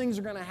 Lots of things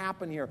are going to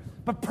happen here.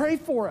 But pray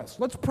for us.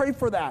 Let's pray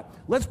for that.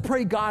 Let's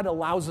pray God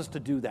allows us to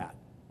do that.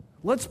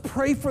 Let's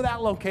pray for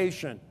that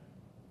location.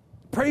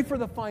 Pray for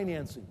the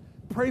financing.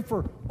 Pray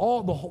for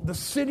all the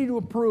city to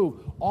approve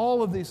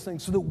all of these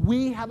things so that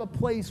we have a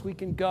place we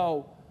can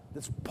go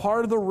that's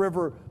part of the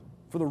river,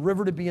 for the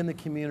river to be in the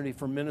community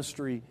for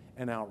ministry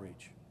and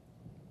outreach.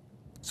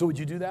 So would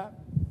you do that?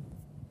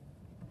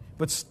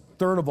 But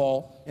third of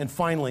all, and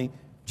finally,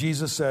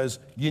 Jesus says,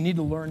 you need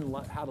to learn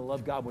how to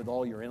love God with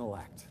all your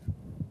intellect,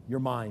 your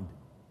mind.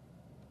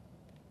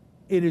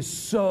 It is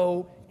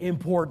so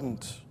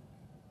important.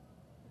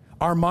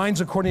 Our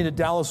minds, according to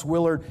Dallas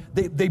Willard,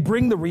 they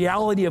bring the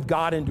reality of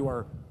God into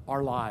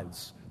our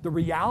lives. The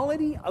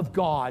reality of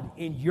God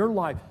in your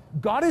life.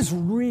 God is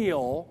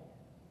real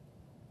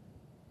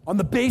on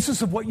the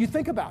basis of what you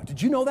think about.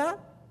 Did you know that?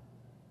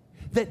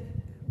 That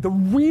the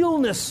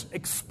realness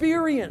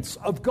experience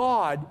of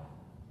God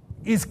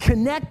is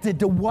connected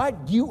to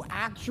what you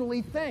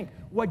actually think,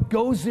 what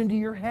goes into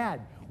your head,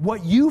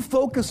 what you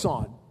focus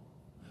on.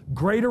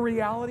 Greater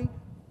reality,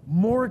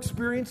 more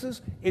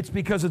experiences, it's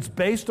because it's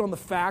based on the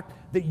fact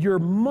that your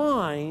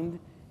mind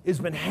has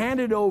been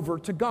handed over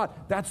to God.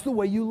 That's the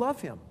way you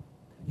love Him.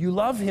 You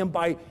love Him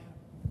by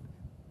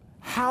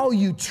how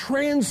you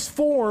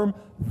transform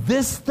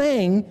this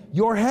thing,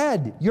 your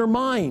head, your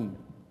mind,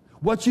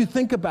 what you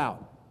think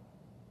about.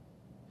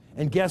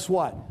 And guess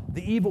what?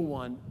 The evil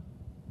one,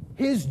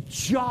 his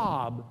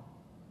job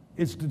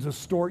is to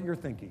distort your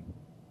thinking.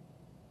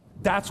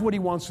 That's what he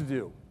wants to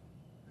do.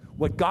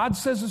 What God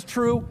says is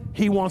true,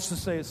 he wants to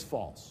say is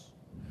false.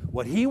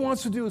 What he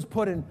wants to do is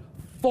put in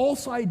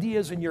false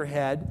ideas in your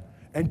head,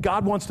 and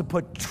God wants to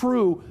put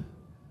true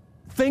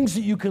things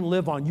that you can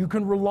live on, you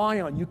can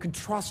rely on, you can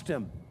trust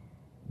him.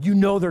 You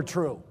know they're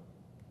true.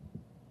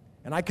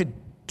 And I could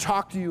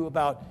talk to you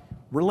about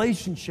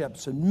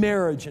relationships and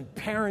marriage and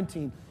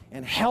parenting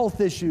and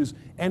health issues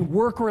and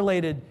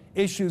work-related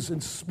issues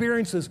and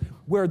experiences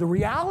where the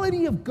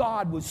reality of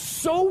God was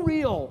so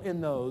real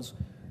in those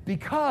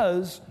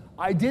because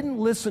I didn't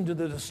listen to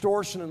the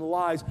distortion and the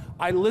lies.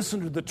 I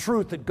listened to the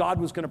truth that God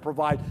was going to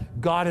provide.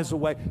 God has a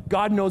way.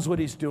 God knows what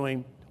he's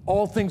doing.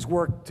 All things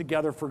work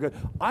together for good.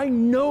 I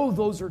know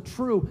those are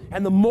true,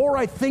 and the more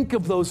I think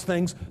of those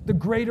things, the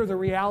greater the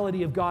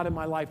reality of God in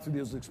my life through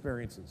those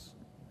experiences.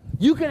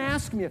 You can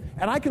ask me,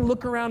 and I can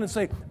look around and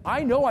say,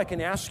 I know I can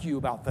ask you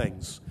about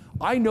things.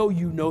 I know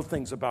you know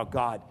things about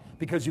God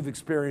because you've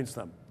experienced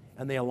them,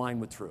 and they align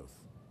with truth.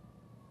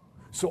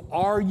 So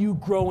are you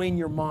growing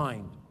your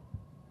mind?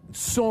 It's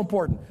so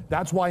important.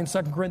 That's why in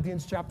 2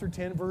 Corinthians chapter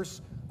 10,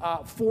 verse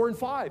 4 and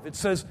 5, it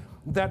says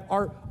that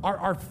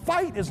our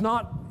fight is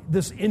not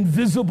this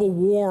invisible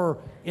war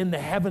in the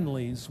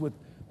heavenlies with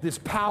this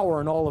power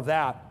and all of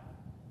that.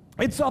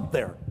 It's up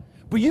there.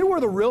 But you know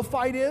where the real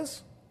fight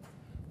is?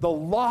 The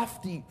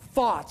lofty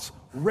thoughts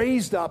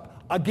raised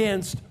up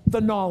against the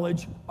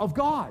knowledge of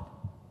God.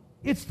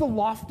 It's the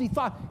lofty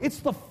thought. It's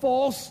the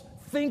false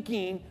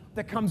thinking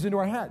that comes into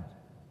our head.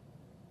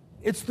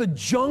 It's the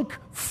junk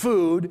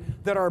food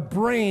that our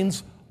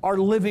brains are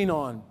living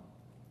on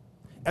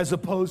as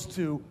opposed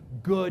to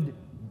good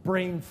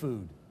brain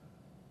food.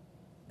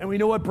 And we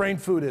know what brain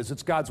food is.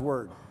 It's God's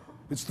Word.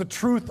 It's the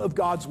truth of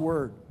God's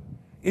Word.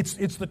 It's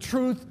the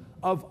truth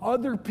of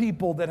other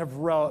people that have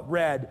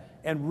read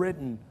and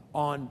written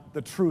on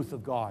the truth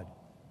of God.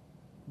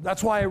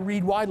 That's why I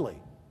read widely.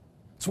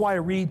 That's why I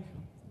read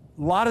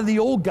a lot of the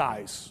old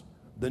guys.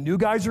 The new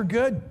guys are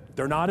good.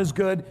 They're not as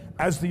good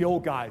as the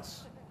old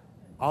guys.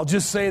 I'll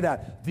just say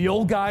that. The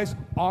old guys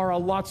are a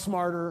lot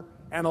smarter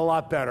and a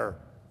lot better.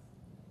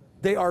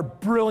 They are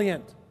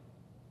brilliant.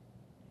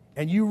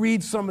 And you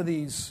read some of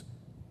these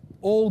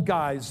old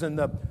guys in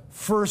the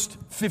first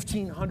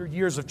 1,500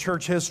 years of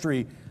church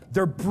history,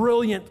 they're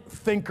brilliant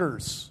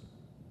thinkers.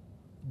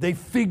 They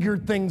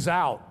figured things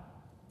out.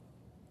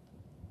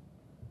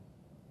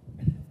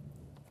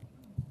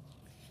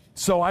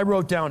 So I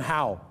wrote down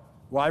how.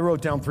 Well, I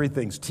wrote down 3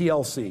 things.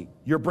 TLC.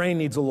 Your brain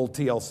needs a little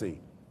TLC.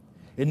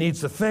 It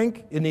needs to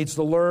think, it needs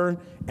to learn,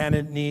 and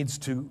it needs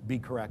to be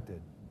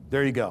corrected.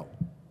 There you go.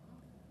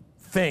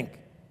 Think.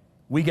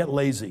 We get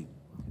lazy.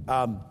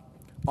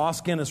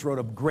 Os Guinness wrote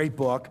a great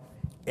book,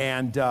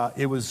 and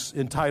it was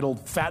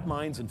entitled Fat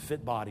Minds and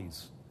Fit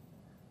Bodies.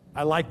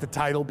 I like the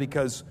title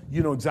because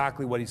you know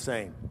exactly what he's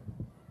saying.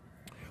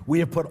 We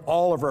have put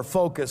all of our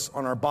focus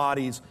on our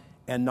bodies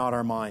and not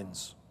our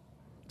minds.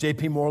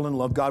 J.P. Moreland,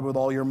 love God with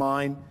all your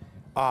mind.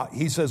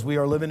 He says we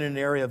are living in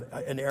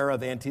an era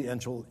of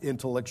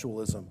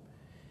anti-intellectualism.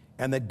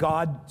 And that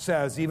God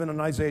says, even in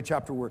Isaiah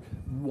chapter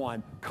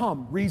 1,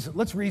 come, reason,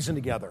 let's reason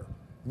together.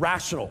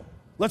 Rational.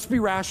 Let's be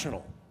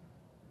rational.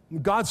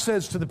 God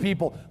says to the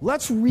people,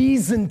 let's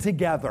reason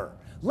together.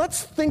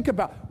 Let's think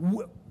about,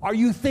 are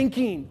you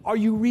thinking? Are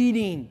you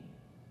reading?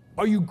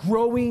 Are you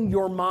growing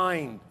your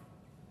mind?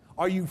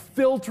 Are you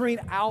filtering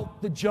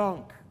out the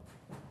junk?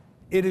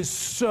 It is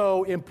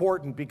so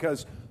important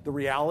because the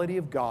reality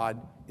of God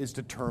is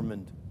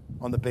determined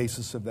on the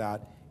basis of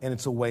that, and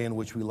it's a way in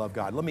which we love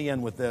God. Let me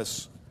end with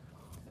this.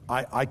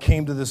 I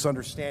came to this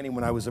understanding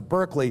when I was at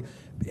Berkeley,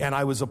 and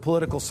I was a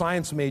political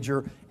science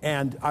major,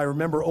 and I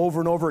remember over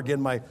and over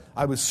again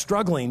I was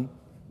struggling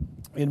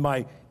in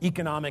my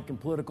economic and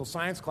political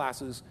science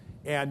classes,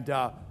 and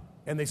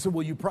they said,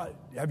 well,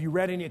 have you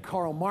read any of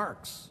Karl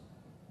Marx?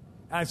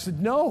 And I said,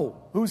 no,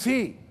 who's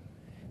he?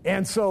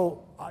 And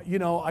so,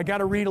 I got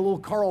to read a little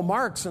Karl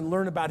Marx and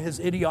learn about his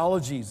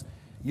ideologies,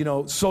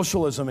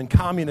 socialism and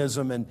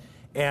communism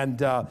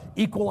and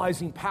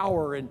equalizing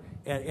power and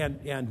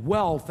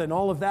wealth and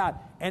all of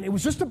that. And it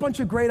was just a bunch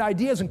of great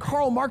ideas. And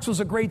Karl Marx was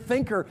a great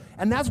thinker,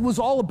 and that was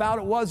all about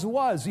it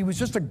was. He was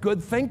just a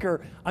good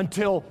thinker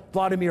until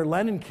Vladimir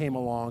Lenin came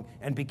along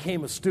and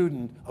became a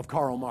student of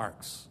Karl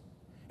Marx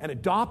and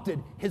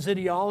adopted his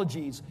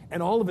ideologies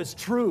and all of his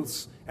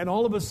truths. And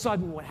all of a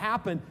sudden, what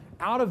happened,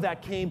 out of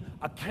that came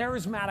a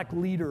charismatic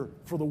leader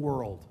for the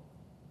world.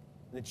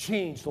 And it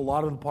changed a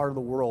lot of the part of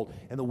the world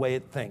and the way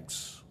it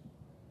thinks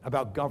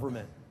about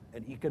government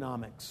and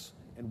economics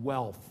and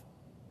wealth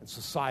and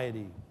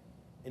society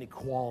and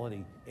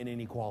equality and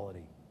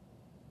inequality.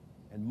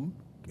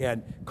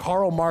 And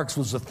Karl Marx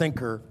was the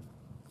thinker,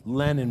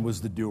 Lenin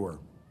was the doer.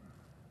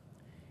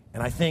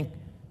 And I think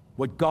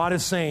what God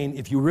is saying,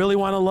 if you really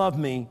want to love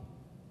me,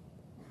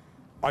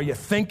 are you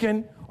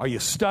thinking? Are you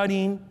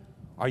studying?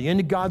 Are you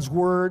into God's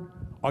Word?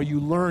 Are you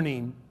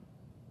learning?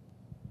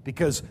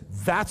 Because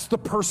that's the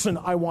person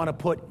I want to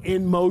put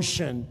in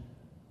motion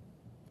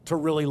to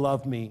really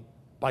love me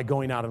by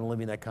going out and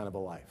living that kind of a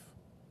life.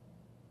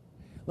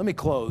 Let me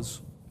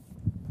close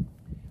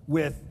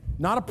with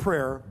not a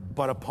prayer,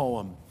 but a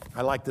poem.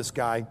 I like this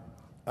guy.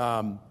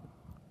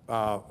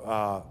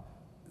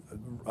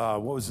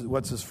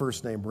 What's his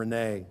first name?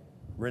 Renee?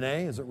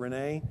 Is it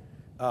Renee?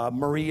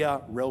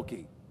 Maria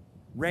Rilke.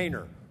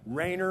 Rainer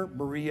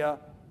Maria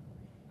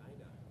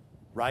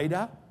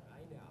Rida?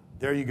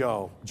 There you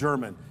go.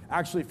 German.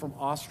 Actually from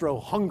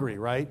Austro-Hungary,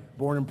 right?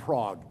 Born in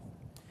Prague.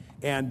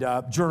 And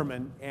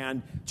German.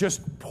 And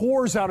just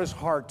pours out his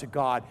heart to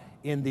God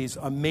in these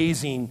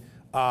amazing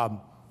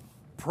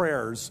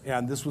prayers.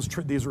 And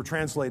these were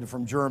translated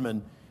from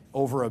German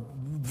over a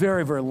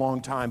very, very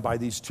long time by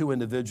these two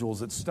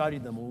individuals that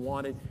studied them and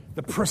wanted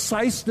the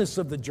preciseness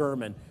of the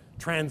German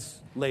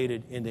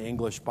translated into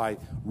English by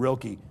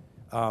Rilke,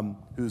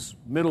 whose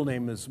middle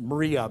name is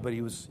Maria, but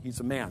he's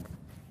a man.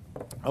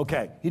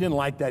 Okay, he didn't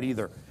like that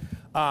either.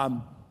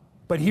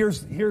 But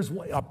here's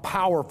a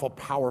powerful,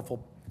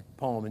 powerful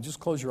poem. And just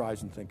close your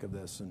eyes and think of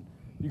this. And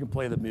you can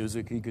play the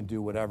music, you can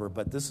do whatever,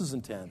 but this is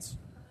intense.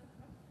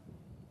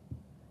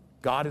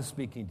 God is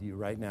speaking to you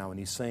right now, and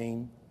he's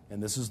saying,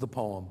 and this is the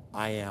poem,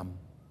 I am,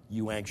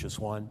 you anxious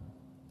one.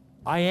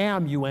 I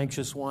am, you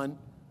anxious one.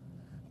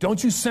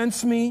 Don't you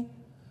sense me,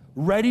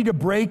 ready to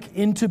break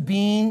into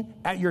being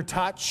at your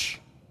touch?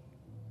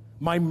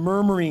 My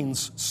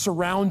murmurings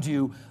surround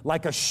you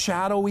like a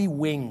shadowy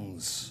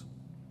wings.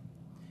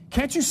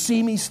 Can't you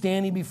see me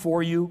standing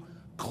before you,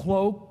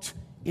 cloaked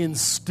in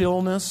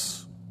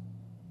stillness?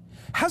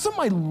 Hasn't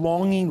my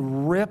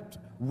longing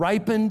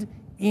ripened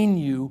in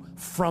you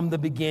from the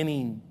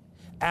beginning,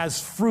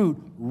 as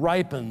fruit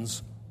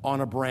ripens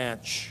on a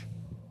branch?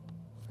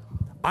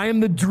 I am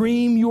the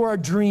dream you are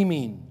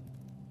dreaming.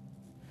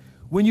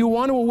 When you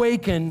want to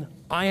awaken,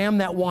 I am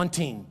that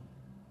wanting.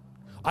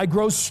 I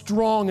grow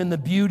strong in the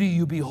beauty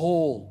you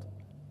behold.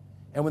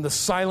 And when the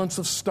silence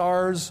of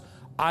stars,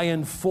 I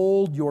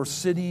enfold your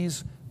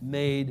cities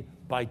made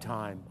by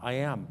time. I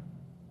am,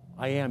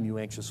 you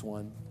anxious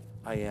one.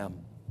 I am.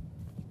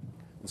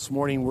 This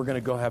morning, we're going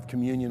to go have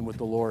communion with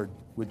the Lord,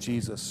 with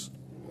Jesus.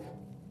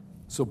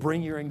 So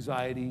bring your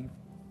anxiety,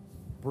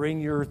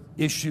 bring your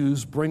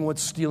issues, bring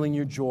what's stealing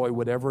your joy,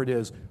 whatever it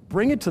is.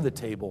 Bring it to the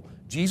table.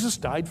 Jesus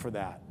died for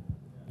that.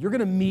 You're going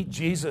to meet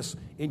Jesus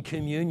in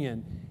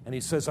communion, and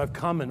he says, I've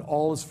come and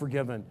all is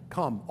forgiven.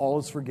 Come, all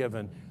is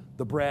forgiven.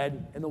 The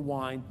bread and the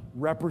wine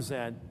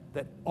represent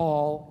that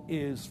all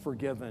is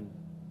forgiven.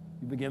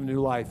 You've been given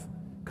new life.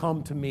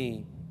 Come to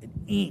me and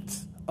eat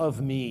of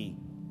me,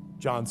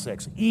 John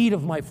 6. Eat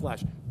of my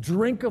flesh.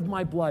 Drink of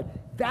my blood.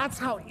 That's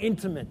how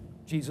intimate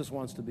Jesus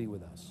wants to be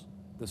with us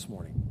this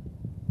morning.